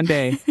 day. One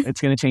day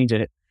it's going to change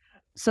it.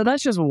 So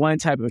that's just one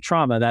type of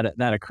trauma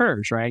that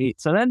occurs, right?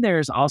 So then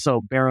there's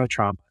also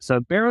barotrauma. So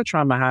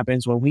barotrauma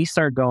happens when we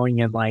start going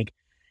and like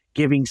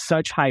giving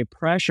such high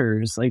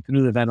pressures like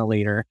through the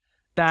ventilator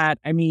that,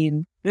 I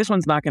mean, this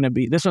one's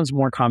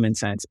more common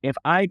sense. If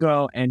I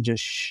go and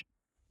just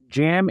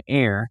jam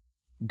air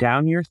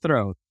down your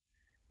throat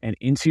and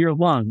into your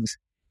lungs,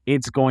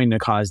 it's going to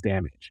cause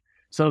damage.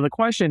 So the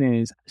question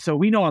is, so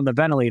we know on the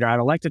ventilator,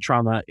 atelecta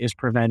trauma is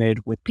prevented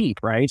with PEEP,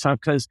 right? So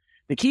because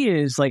The key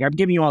is like, I'm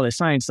giving you all this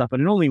science stuff,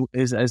 but it only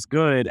is as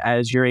good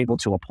as you're able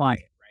to apply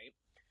it, right?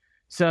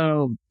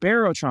 So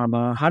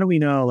barotrauma, how do we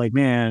know, like,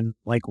 man,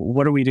 like,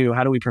 what do we do?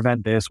 How do we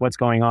prevent this? What's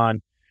going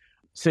on?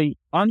 So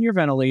on your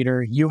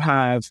ventilator, you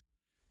have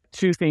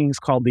two things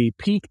called the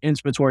peak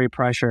inspiratory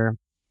pressure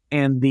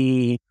and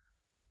the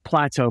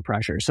plateau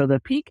pressure. So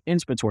the peak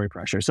inspiratory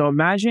pressure. So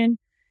imagine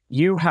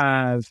you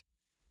have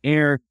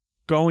air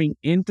going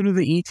in through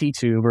the ET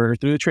tube or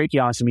through the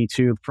tracheostomy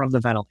tube from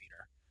the ventilator.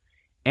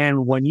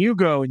 And when you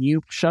go and you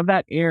shove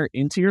that air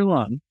into your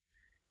lung,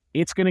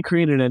 it's going to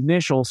create an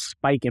initial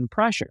spike in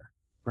pressure,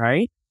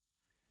 right?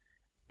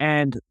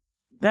 And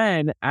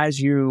then as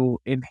you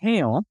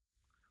inhale,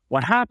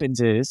 what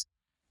happens is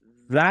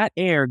that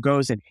air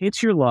goes and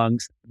hits your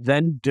lungs,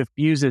 then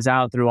diffuses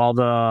out through all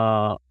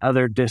the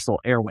other distal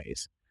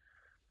airways.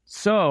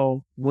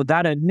 So, with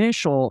that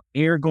initial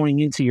air going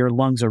into your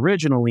lungs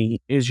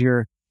originally is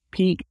your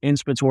peak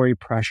inspiratory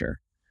pressure.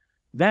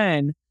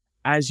 Then,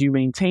 as you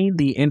maintain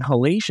the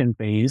inhalation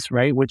phase,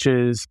 right, which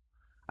is,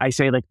 I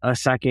say like a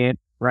second,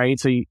 right?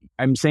 So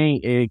I'm saying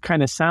it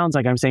kind of sounds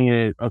like I'm saying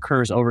it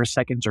occurs over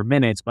seconds or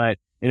minutes, but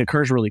it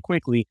occurs really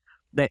quickly.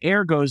 The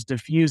air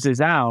diffuses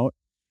out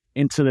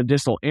into the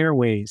distal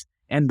airways,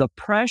 and the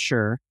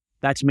pressure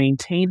that's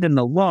maintained in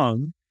the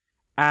lung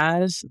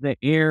as the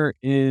air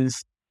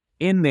is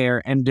in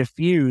there and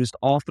diffused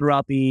all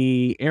throughout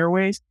the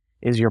airways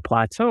is your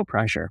plateau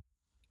pressure.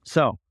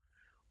 So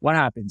what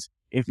happens?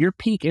 If your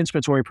peak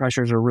inspiratory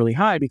pressures are really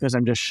high because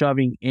I'm just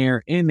shoving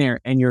air in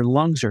there and your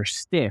lungs are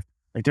stiff,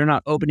 like they're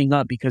not opening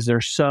up because they're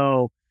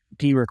so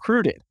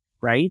de-recruited,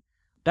 right?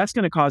 That's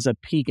going to cause a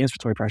peak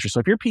inspiratory pressure. So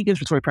if your peak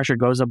inspiratory pressure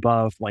goes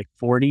above like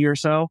 40 or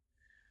so,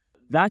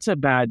 that's a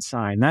bad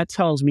sign. That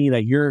tells me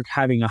that you're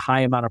having a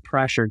high amount of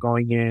pressure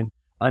going in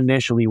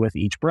initially with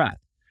each breath.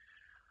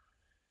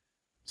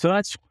 So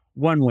that's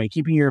one way,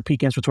 keeping your peak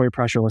inspiratory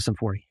pressure less than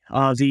 40.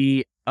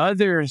 The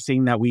other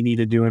thing that we need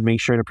to do and make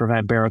sure to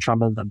prevent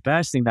barotrauma, the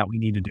best thing that we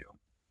need to do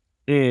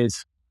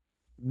is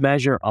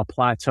measure a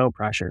plateau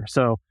pressure.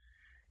 So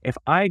if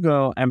I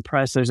go and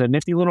press, there's a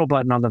nifty little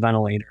button on the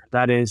ventilator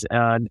that is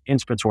an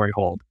inspiratory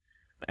hold.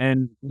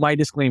 And my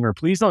disclaimer,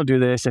 please don't do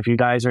this if you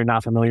guys are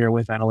not familiar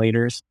with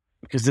ventilators,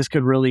 because this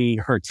could really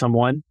hurt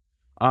someone.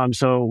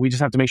 So we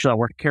just have to make sure that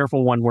we're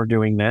careful when we're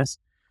doing this.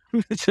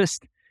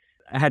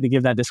 I had to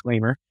give that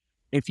disclaimer.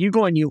 If you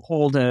go and you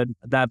hold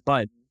that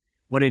button,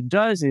 what it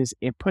does is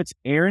it puts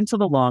air into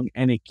the lung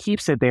and it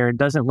keeps it there and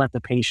doesn't let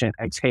the patient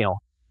exhale,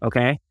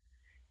 okay?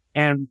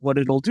 And what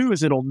it'll do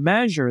is it'll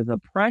measure the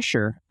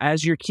pressure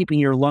as you're keeping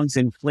your lungs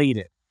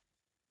inflated.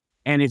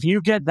 And if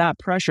you get that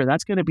pressure,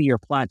 that's going to be your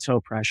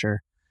plateau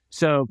pressure.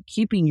 So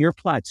keeping your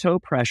plateau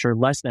pressure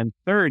less than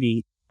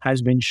 30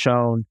 has been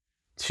shown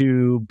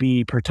to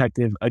be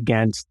protective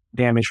against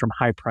damage from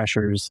high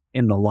pressures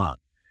in the lung.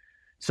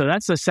 So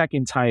that's the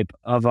second type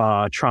of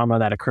trauma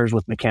that occurs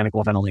with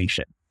mechanical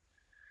ventilation.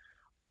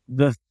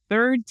 The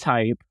third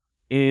type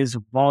is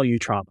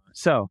volutrauma.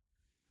 So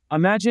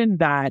imagine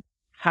that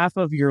half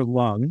of your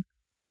lung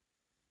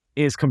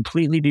is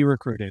completely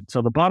de-recruited.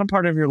 So the bottom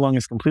part of your lung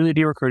is completely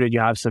de-recruited.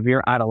 You have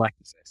severe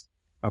atelectasis,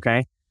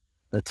 okay?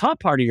 The top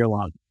part of your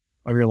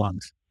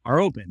lungs are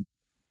open.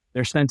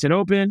 They're stented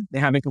open. They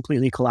haven't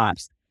completely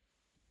collapsed.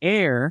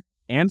 Air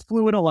and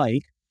fluid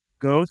alike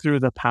go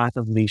through the path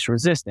of least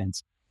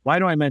resistance. Why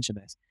do I mention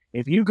this?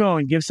 If you go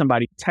and give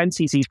somebody 10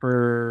 cc's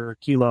per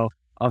kilo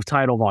of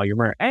tidal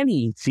volume or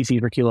any cc's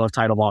per kilo of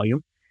tidal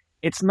volume,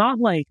 it's not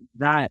like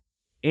that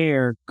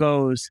air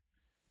goes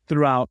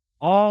throughout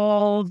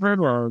all the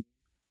lung,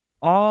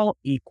 all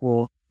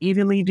equal,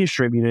 evenly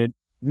distributed.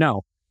 No,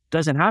 it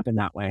doesn't happen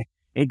that way.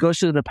 It goes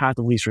through the path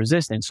of least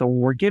resistance. So when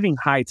we're giving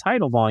high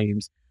tidal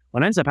volumes,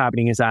 what ends up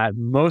happening is that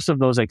most of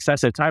those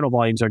excessive tidal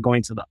volumes are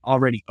going to the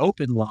already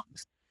open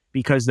lungs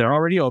because they're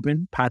already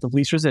open, path of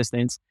least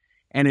resistance,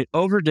 and it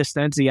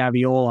overdistends the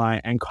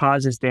alveoli and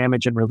causes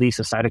damage and release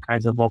of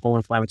cytokines and local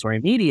inflammatory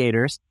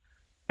mediators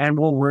and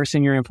will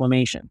worsen your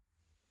inflammation.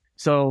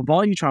 So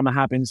volutrauma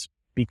happens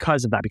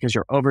because of that, because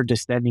you're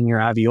overdistending your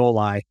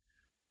alveoli.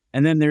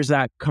 And then there's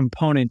that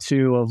component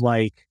too of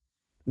like,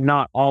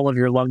 not all of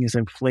your lung is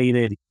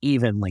inflated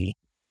evenly.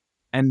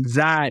 And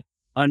that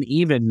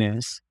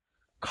unevenness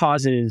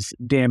causes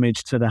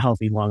damage to the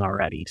healthy lung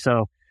already.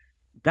 So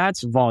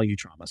that's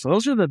volutrauma. So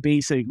those are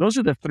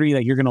the three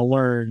that you're going to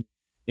learn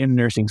in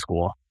nursing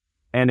school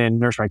and in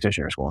nurse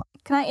practitioner school.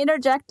 Can I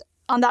interject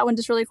on that one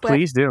just really quick?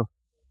 Please do.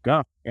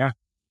 Go. Yeah.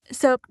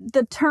 So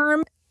the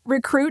term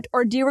recruit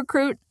or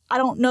de-recruit, I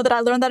don't know that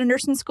I learned that in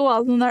nursing school. I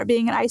learned that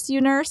being an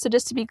ICU nurse. So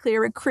just to be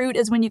clear, recruit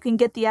is when you can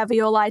get the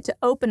alveoli to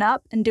open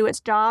up and do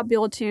its job, be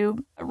able to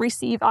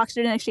receive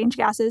oxygen and exchange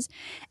gases.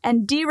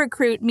 And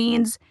de-recruit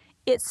means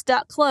it's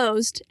stuck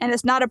closed and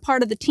it's not a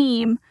part of the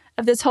team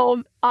of this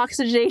whole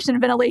oxygenation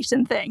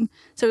ventilation thing.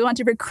 So we want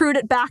to recruit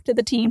it back to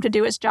the team to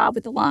do its job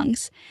with the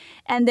lungs.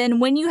 And then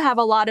when you have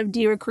a lot of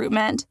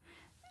de-recruitment,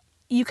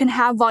 you can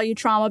have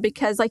volutrauma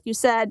because, like you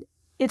said,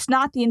 it's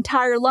not the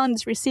entire lung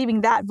that's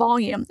receiving that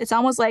volume. It's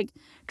almost like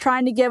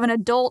trying to give an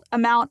adult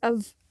amount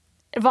of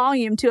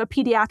volume to a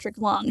pediatric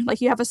lung.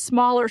 Like you have a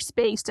smaller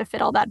space to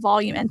fit all that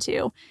volume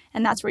into,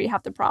 and that's where you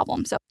have the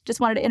problem. So just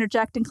wanted to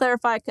interject and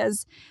clarify,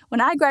 because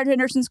when I graduated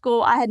nursing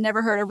school, I had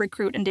never heard of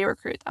recruit and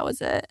de-recruit. That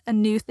was a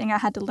new thing I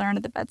had to learn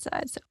at the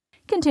bedside. So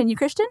continue,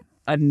 Christian.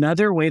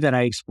 Another way that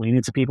I explain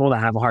it to people that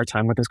have a hard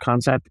time with this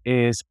concept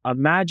is,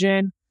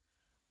 imagine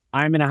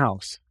I'm in a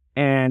house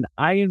and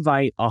I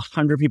invite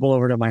 100 people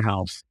over to my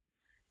house,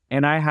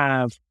 and I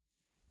have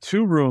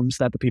 2 rooms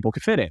that the people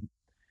could fit in.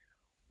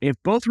 If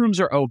both rooms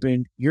are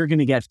open, you're going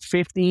to get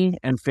 50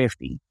 and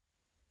 50,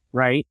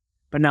 right?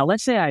 But now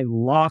let's say I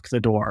lock the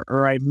door,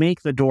 or I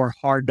make the door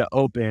hard to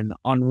open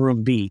on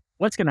room B.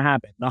 What's going to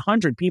happen? The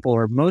 100 people,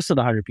 or most of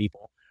the 100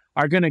 people,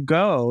 are going to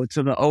go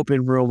to the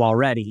open room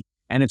already,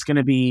 and it's going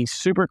to be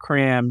super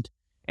crammed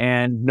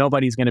and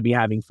nobody's going to be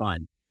having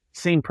fun.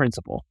 Same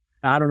principle.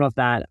 I don't know if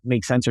that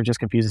makes sense or just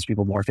confuses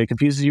people more. If it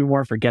confuses you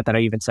more, forget that I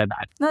even said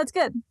that. No, that's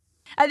good.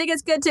 I think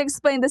it's good to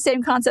explain the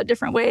same concept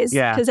different ways,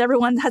 because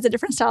everyone has a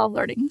different style of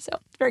learning. So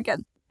very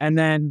good. And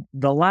then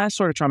the last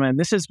sort of trauma, and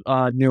this is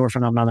a newer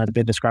phenomenon that's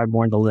been described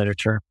more in the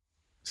literature.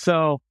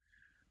 So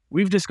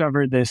we've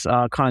discovered this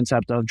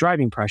concept of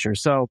driving pressure.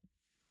 So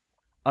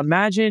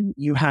imagine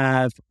you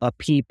have a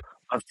PEEP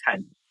of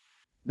 10.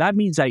 That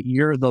means that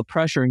the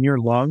pressure in your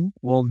lung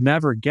will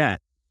never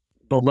get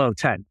below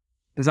 10.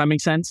 Does that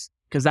make sense?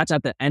 Because that's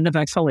at the end of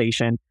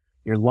exhalation.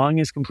 Your lung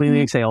is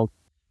completely exhaled.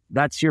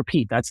 That's your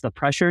PEEP. That's the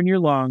pressure in your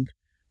lung,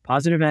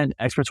 positive end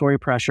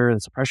expiratory pressure.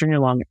 That's the pressure in your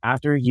lung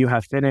after you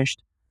have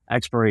finished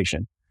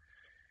expiration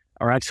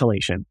or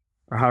exhalation,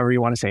 or however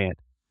you want to say it.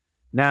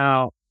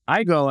 Now,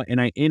 I go and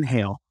I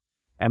inhale,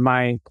 and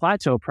my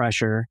plateau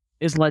pressure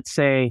is, let's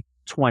say,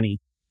 20.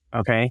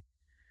 Okay.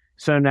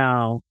 So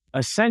now,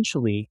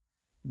 essentially,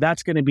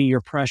 that's going to be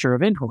your pressure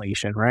of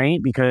inhalation, right?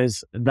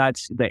 Because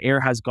the air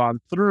has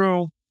gone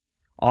through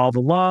all the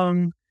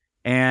lung.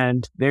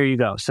 And there you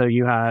go. So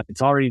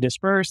it's already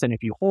dispersed. And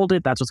if you hold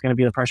it, that's what's going to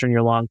be the pressure in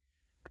your lung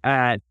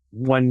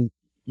when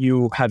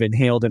you have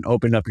inhaled and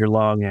opened up your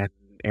lung and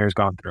air's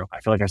gone through. I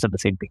feel like I said the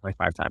same thing like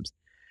 5 times.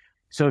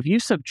 So if you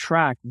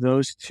subtract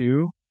those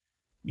two,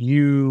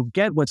 you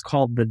get what's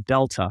called the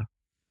delta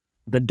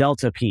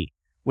P,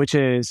 which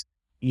is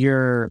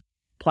your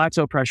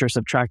plateau pressure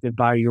subtracted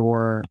by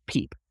your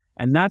PEEP.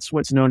 And that's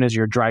what's known as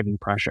your driving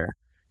pressure.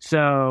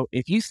 So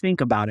if you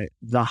think about it,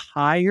 the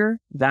higher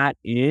that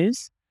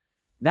is,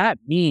 that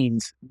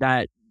means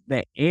that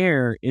the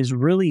air is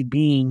really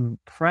being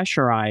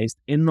pressurized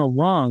in the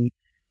lung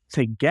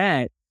to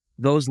get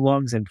those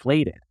lungs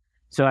inflated.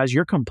 So as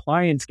your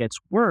compliance gets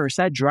worse,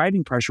 that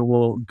driving pressure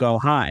will go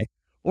high.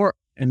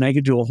 And I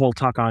could do a whole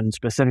talk on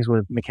specifics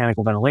with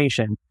mechanical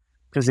ventilation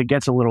because it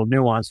gets a little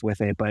nuanced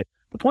with it. But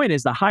the point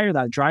is, the higher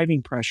that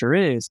driving pressure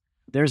is,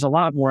 there's a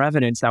lot more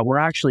evidence that we're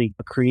actually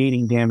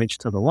creating damage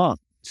to the lung.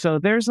 So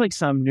there's like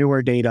some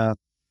newer data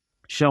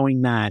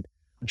showing that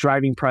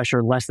driving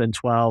pressure less than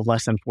 12,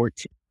 less than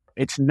 14.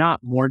 It's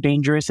not more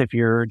dangerous if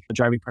your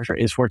driving pressure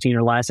is 14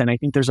 or less. And I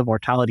think there's a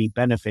mortality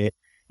benefit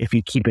if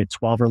you keep it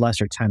 12 or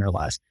less or 10 or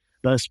less.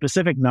 The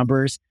specific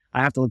numbers,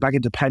 I have to look back.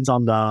 It depends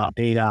on the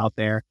data out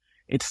there.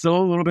 It's still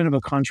a little bit of a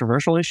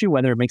controversial issue,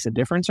 whether it makes a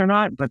difference or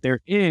not, but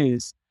there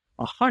is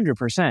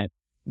 100%.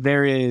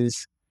 There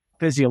is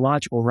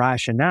physiological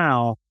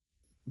rationale.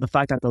 The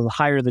fact that the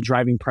higher the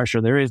driving pressure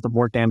there is, the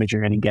more damage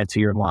you're going to get to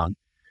your lung.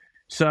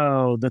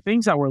 So the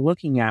things that we're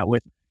looking at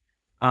with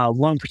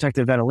lung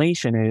protective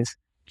ventilation is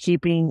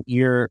keeping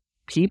your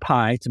PEEP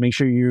high to make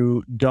sure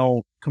you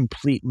don't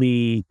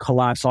completely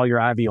collapse all your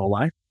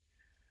alveoli,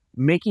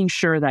 making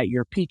sure that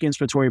your peak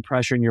inspiratory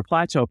pressure and your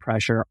plateau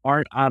pressure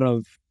aren't out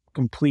of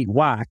complete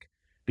whack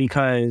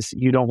because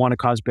you don't want to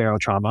cause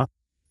barotrauma.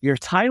 Your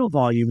tidal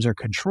volumes are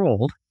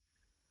controlled.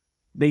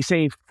 They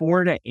say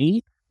 4 to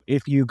 8.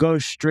 If you go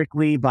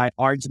strictly by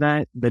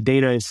ARDSNet, the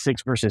data is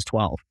 6 versus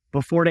 12.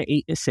 But 4 to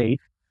 8 is safe.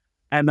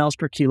 mLs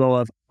per kilo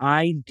of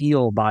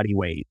ideal body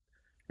weight.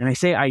 And I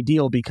say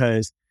ideal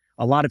because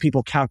a lot of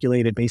people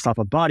calculate it based off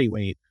of body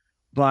weight.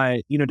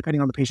 But,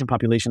 depending on the patient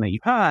population that you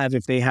have,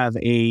 if they have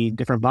a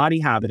different body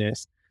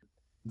habitus,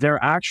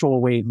 their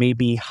actual weight may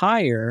be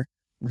higher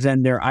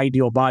than their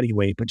ideal body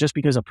weight. But just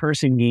because a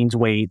person gains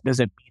weight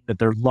doesn't mean that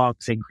their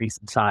lungs increase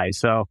in size.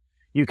 So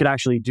you could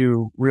actually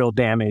do real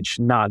damage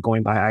not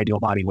going by ideal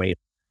body weight.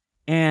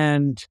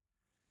 And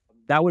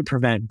that would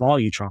prevent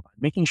volume trauma.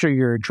 Making sure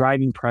your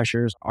driving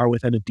pressures are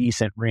within a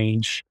decent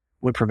range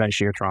would prevent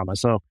shear trauma.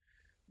 So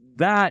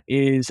that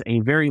is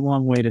a very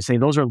long way to say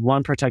those are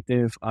lung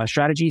protective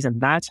strategies.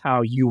 And that's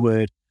how you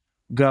would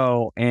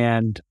go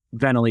and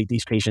ventilate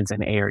these patients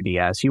in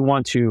ARDS. You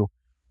want to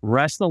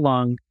rest the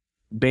lung,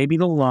 baby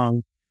the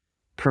lung,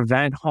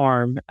 prevent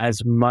harm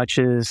as much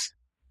as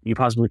you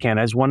possibly can.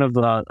 As one of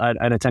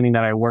an attending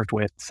that I worked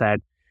with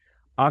said,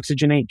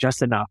 oxygenate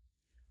just enough,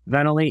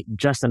 ventilate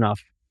just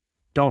enough,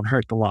 don't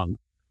hurt the lung.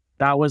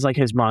 That was like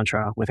his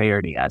mantra with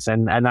ARDS.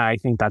 And I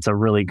think that's a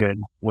really good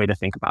way to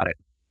think about it.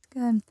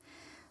 Good.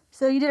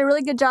 So you did a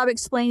really good job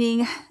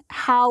explaining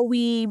how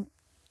we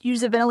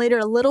use a ventilator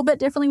a little bit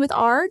differently with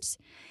ARDS.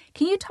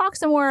 Can you talk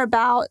some more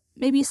about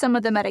maybe some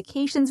of the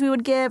medications we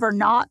would give or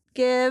not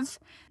give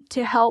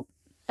to help,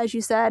 as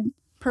you said,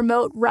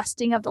 promote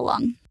resting of the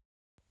lung?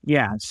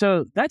 Yeah,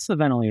 so that's the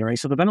ventilator, right?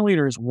 So the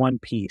ventilator is one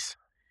piece.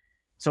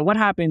 So what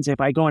happens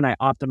if I go and I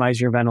optimize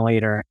your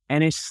ventilator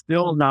and it's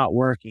still not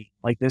working?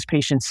 Like this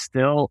patient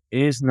still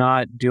is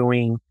not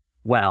doing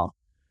well.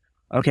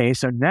 Okay,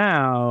 so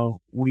now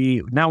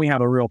we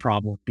have a real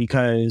problem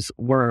because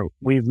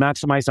we've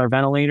maximized our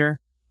ventilator.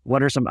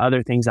 What are some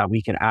other things that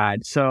we could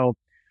add? So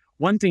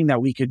one thing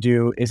that we could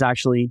do is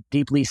actually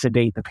deeply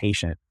sedate the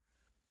patient.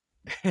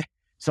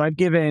 So I've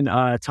given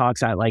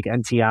talks at like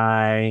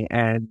NTI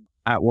and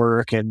at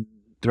work and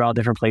throughout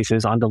different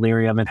places on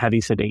delirium and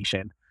heavy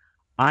sedation.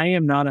 I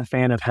am not a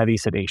fan of heavy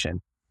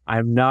sedation.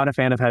 I'm not a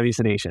fan of heavy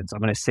sedation. So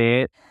I'm going to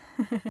say it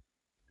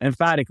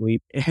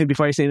emphatically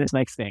before I say this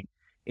next thing.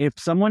 If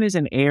someone is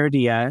in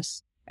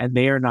ARDS and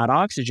they are not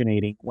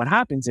oxygenating, what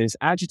happens is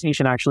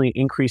agitation actually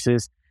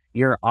increases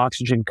your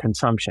oxygen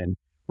consumption,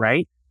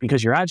 right?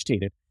 Because you're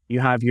agitated. You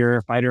have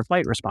your fight or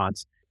flight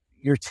response.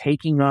 You're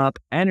taking up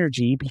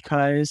energy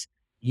because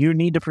you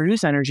need to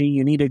produce energy.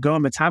 You need to go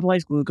and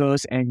metabolize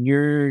glucose and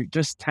you're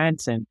just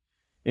tense and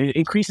it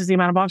increases the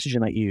amount of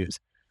oxygen that you use.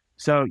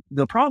 So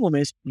the problem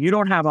is you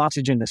don't have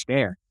oxygen to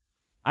spare.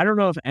 I don't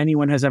know if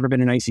anyone has ever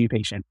been an ICU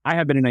patient. I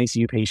have been an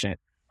ICU patient.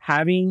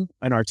 Having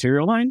an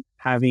arterial line,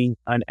 having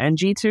an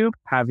NG tube,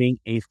 having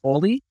a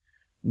Foley,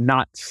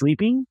 not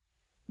sleeping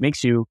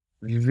makes you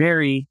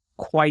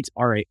quite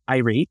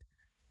irate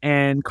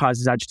and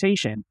causes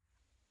agitation.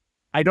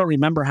 I don't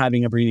remember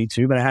having a breathing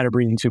tube, but I had a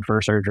breathing tube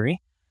for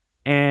surgery.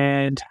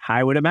 And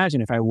I would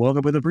imagine if I woke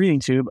up with a breathing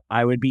tube,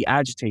 I would be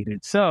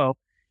agitated. So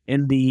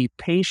in the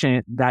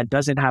patient that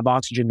doesn't have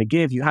oxygen to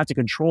give, you have to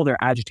control their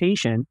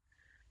agitation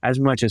as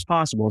much as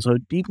possible. So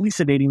deeply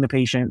sedating the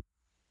patient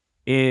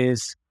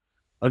is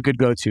a good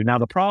go-to. Now,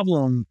 the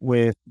problem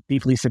with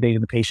deeply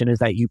sedating the patient is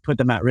that you put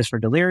them at risk for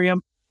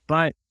delirium,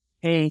 but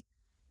hey,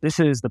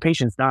 the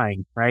patient's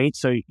dying, right?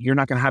 So you're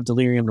not going to have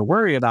delirium to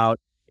worry about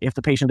if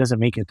the patient doesn't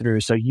make it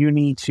through. So you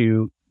need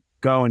to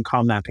go and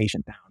calm that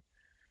patient down.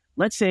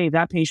 Let's say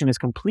that patient is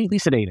completely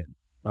sedated,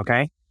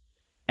 okay?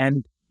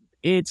 And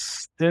it's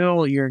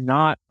still, you're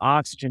not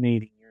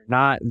oxygenating, you're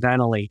not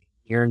ventilating,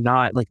 you're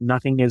not, like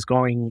nothing is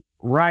going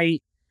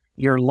right.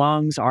 Your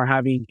lungs are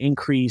having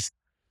increased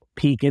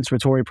peak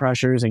inspiratory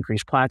pressures,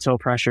 increased plateau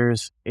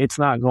pressures. It's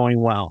not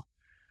going well.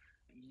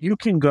 You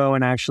can go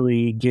and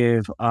actually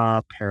give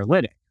a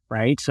paralytic,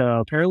 right?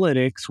 So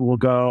paralytics will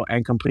go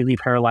and completely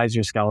paralyze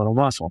your skeletal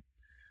muscle.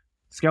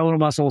 Skeletal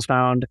muscle is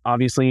found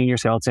obviously in your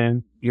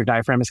skeleton, your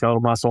diaphragm is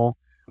skeletal muscle.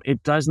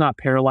 It does not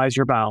paralyze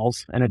your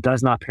bowels and it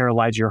does not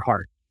paralyze your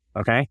heart,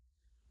 okay?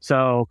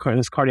 So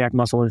this cardiac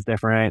muscle is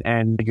different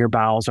and your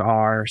bowels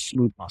are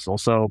smooth muscle.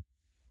 So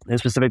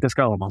it's specific to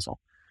skeletal muscle.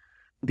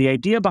 The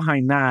idea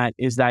behind that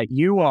is that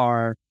you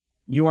are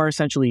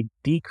essentially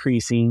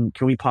decreasing.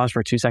 Can we pause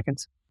for 2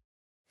 seconds?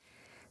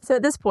 So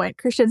at this point,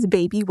 Christian's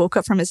baby woke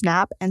up from his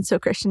nap, and so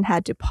Christian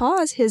had to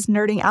pause his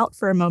nerding out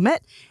for a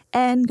moment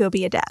and go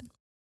be a dad.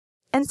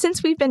 And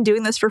since we've been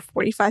doing this for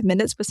 45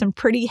 minutes with some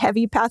pretty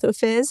heavy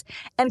pathophys,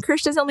 and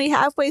Christian's only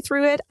halfway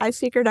through it, I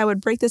figured I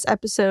would break this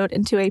episode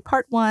into a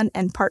part 1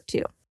 and part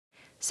 2.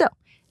 So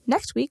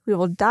next week, we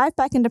will dive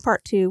back into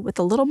part 2 with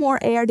a little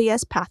more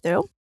ARDS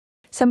patho,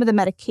 some of the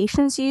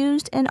medications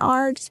used in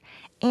ARDS,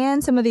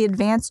 and some of the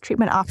advanced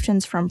treatment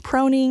options from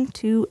proning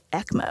to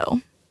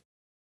ECMO.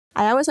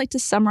 I always like to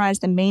summarize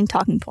the main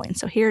talking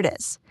points, so here it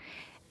is.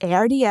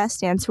 ARDS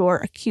stands for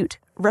Acute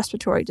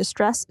Respiratory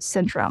Distress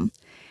Syndrome.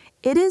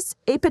 It is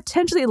a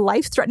potentially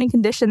life-threatening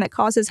condition that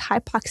causes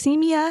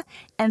hypoxemia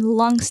and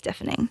lung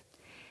stiffening.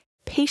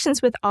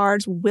 Patients with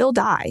ARDS will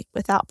die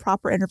without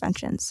proper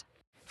interventions.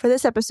 For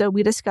this episode,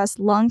 we discussed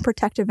lung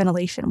protective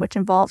ventilation, which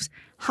involves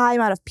high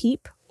amount of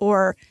PEEP,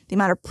 or the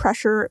amount of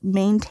pressure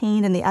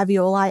maintained in the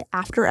alveoli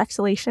after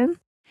exhalation,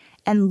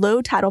 and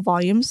low tidal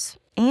volumes,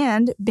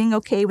 and being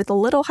okay with a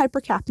little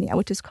hypercapnia,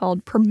 which is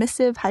called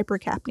permissive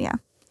hypercapnia.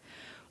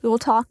 We will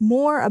talk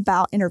more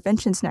about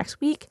interventions next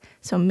week,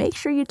 so make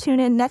sure you tune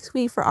in next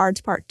week for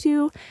ARDS Part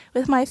 2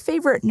 with my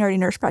favorite nerdy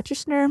nurse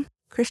practitioner,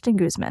 Christian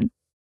Guzman.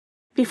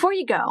 Before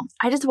you go,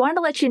 I just wanted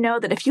to let you know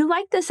that if you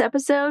like this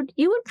episode,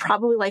 you would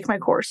probably like my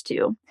course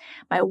too.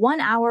 My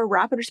 1-hour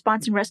Rapid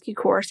Response and Rescue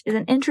course is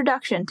an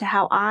introduction to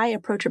how I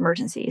approach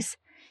emergencies.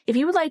 If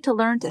you would like to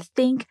learn to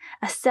think,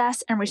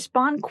 assess, and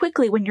respond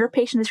quickly when your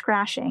patient is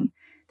crashing,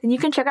 then you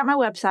can check out my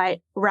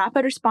website,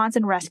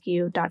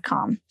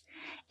 rapidresponseandrescue.com.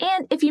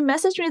 And if you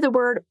message me the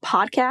word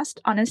podcast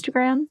on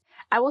Instagram,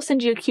 I will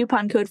send you a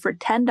coupon code for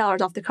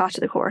 $10 off the cost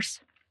of the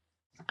course.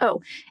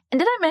 Oh, and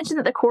did I mention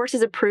that the course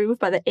is approved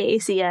by the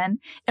AACN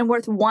and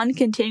worth 1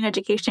 continuing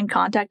education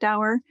contact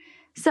hour?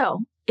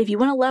 So, if you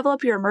want to level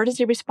up your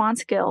emergency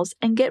response skills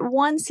and get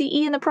 1 CE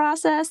in the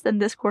process, then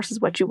this course is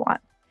what you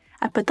want.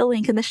 I put the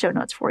link in the show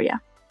notes for you.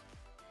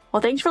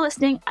 Well, thanks for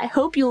listening. I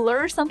hope you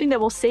learned something that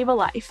will save a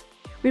life.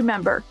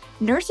 Remember,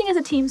 nursing is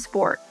a team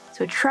sport,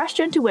 so trust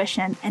your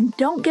intuition and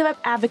don't give up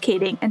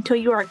advocating until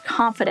you are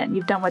confident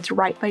you've done what's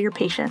right by your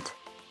patient.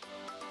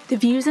 The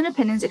views and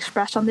opinions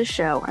expressed on this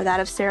show are that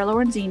of Sarah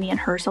Lorenzini and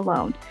hers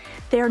alone.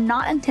 They are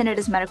not intended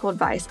as medical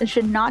advice and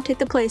should not take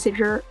the place of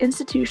your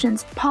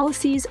institution's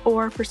policies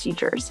or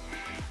procedures.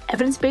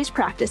 Evidence-based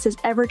practice is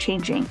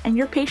ever-changing, and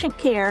your patient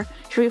care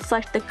should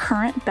reflect the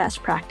current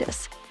best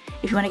practice.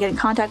 If you want to get in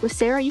contact with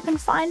Sarah, you can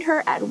find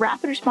her at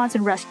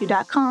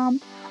rapidresponseandrescue.com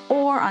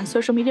or on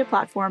social media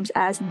platforms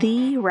as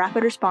the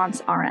Rapid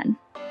Response RN.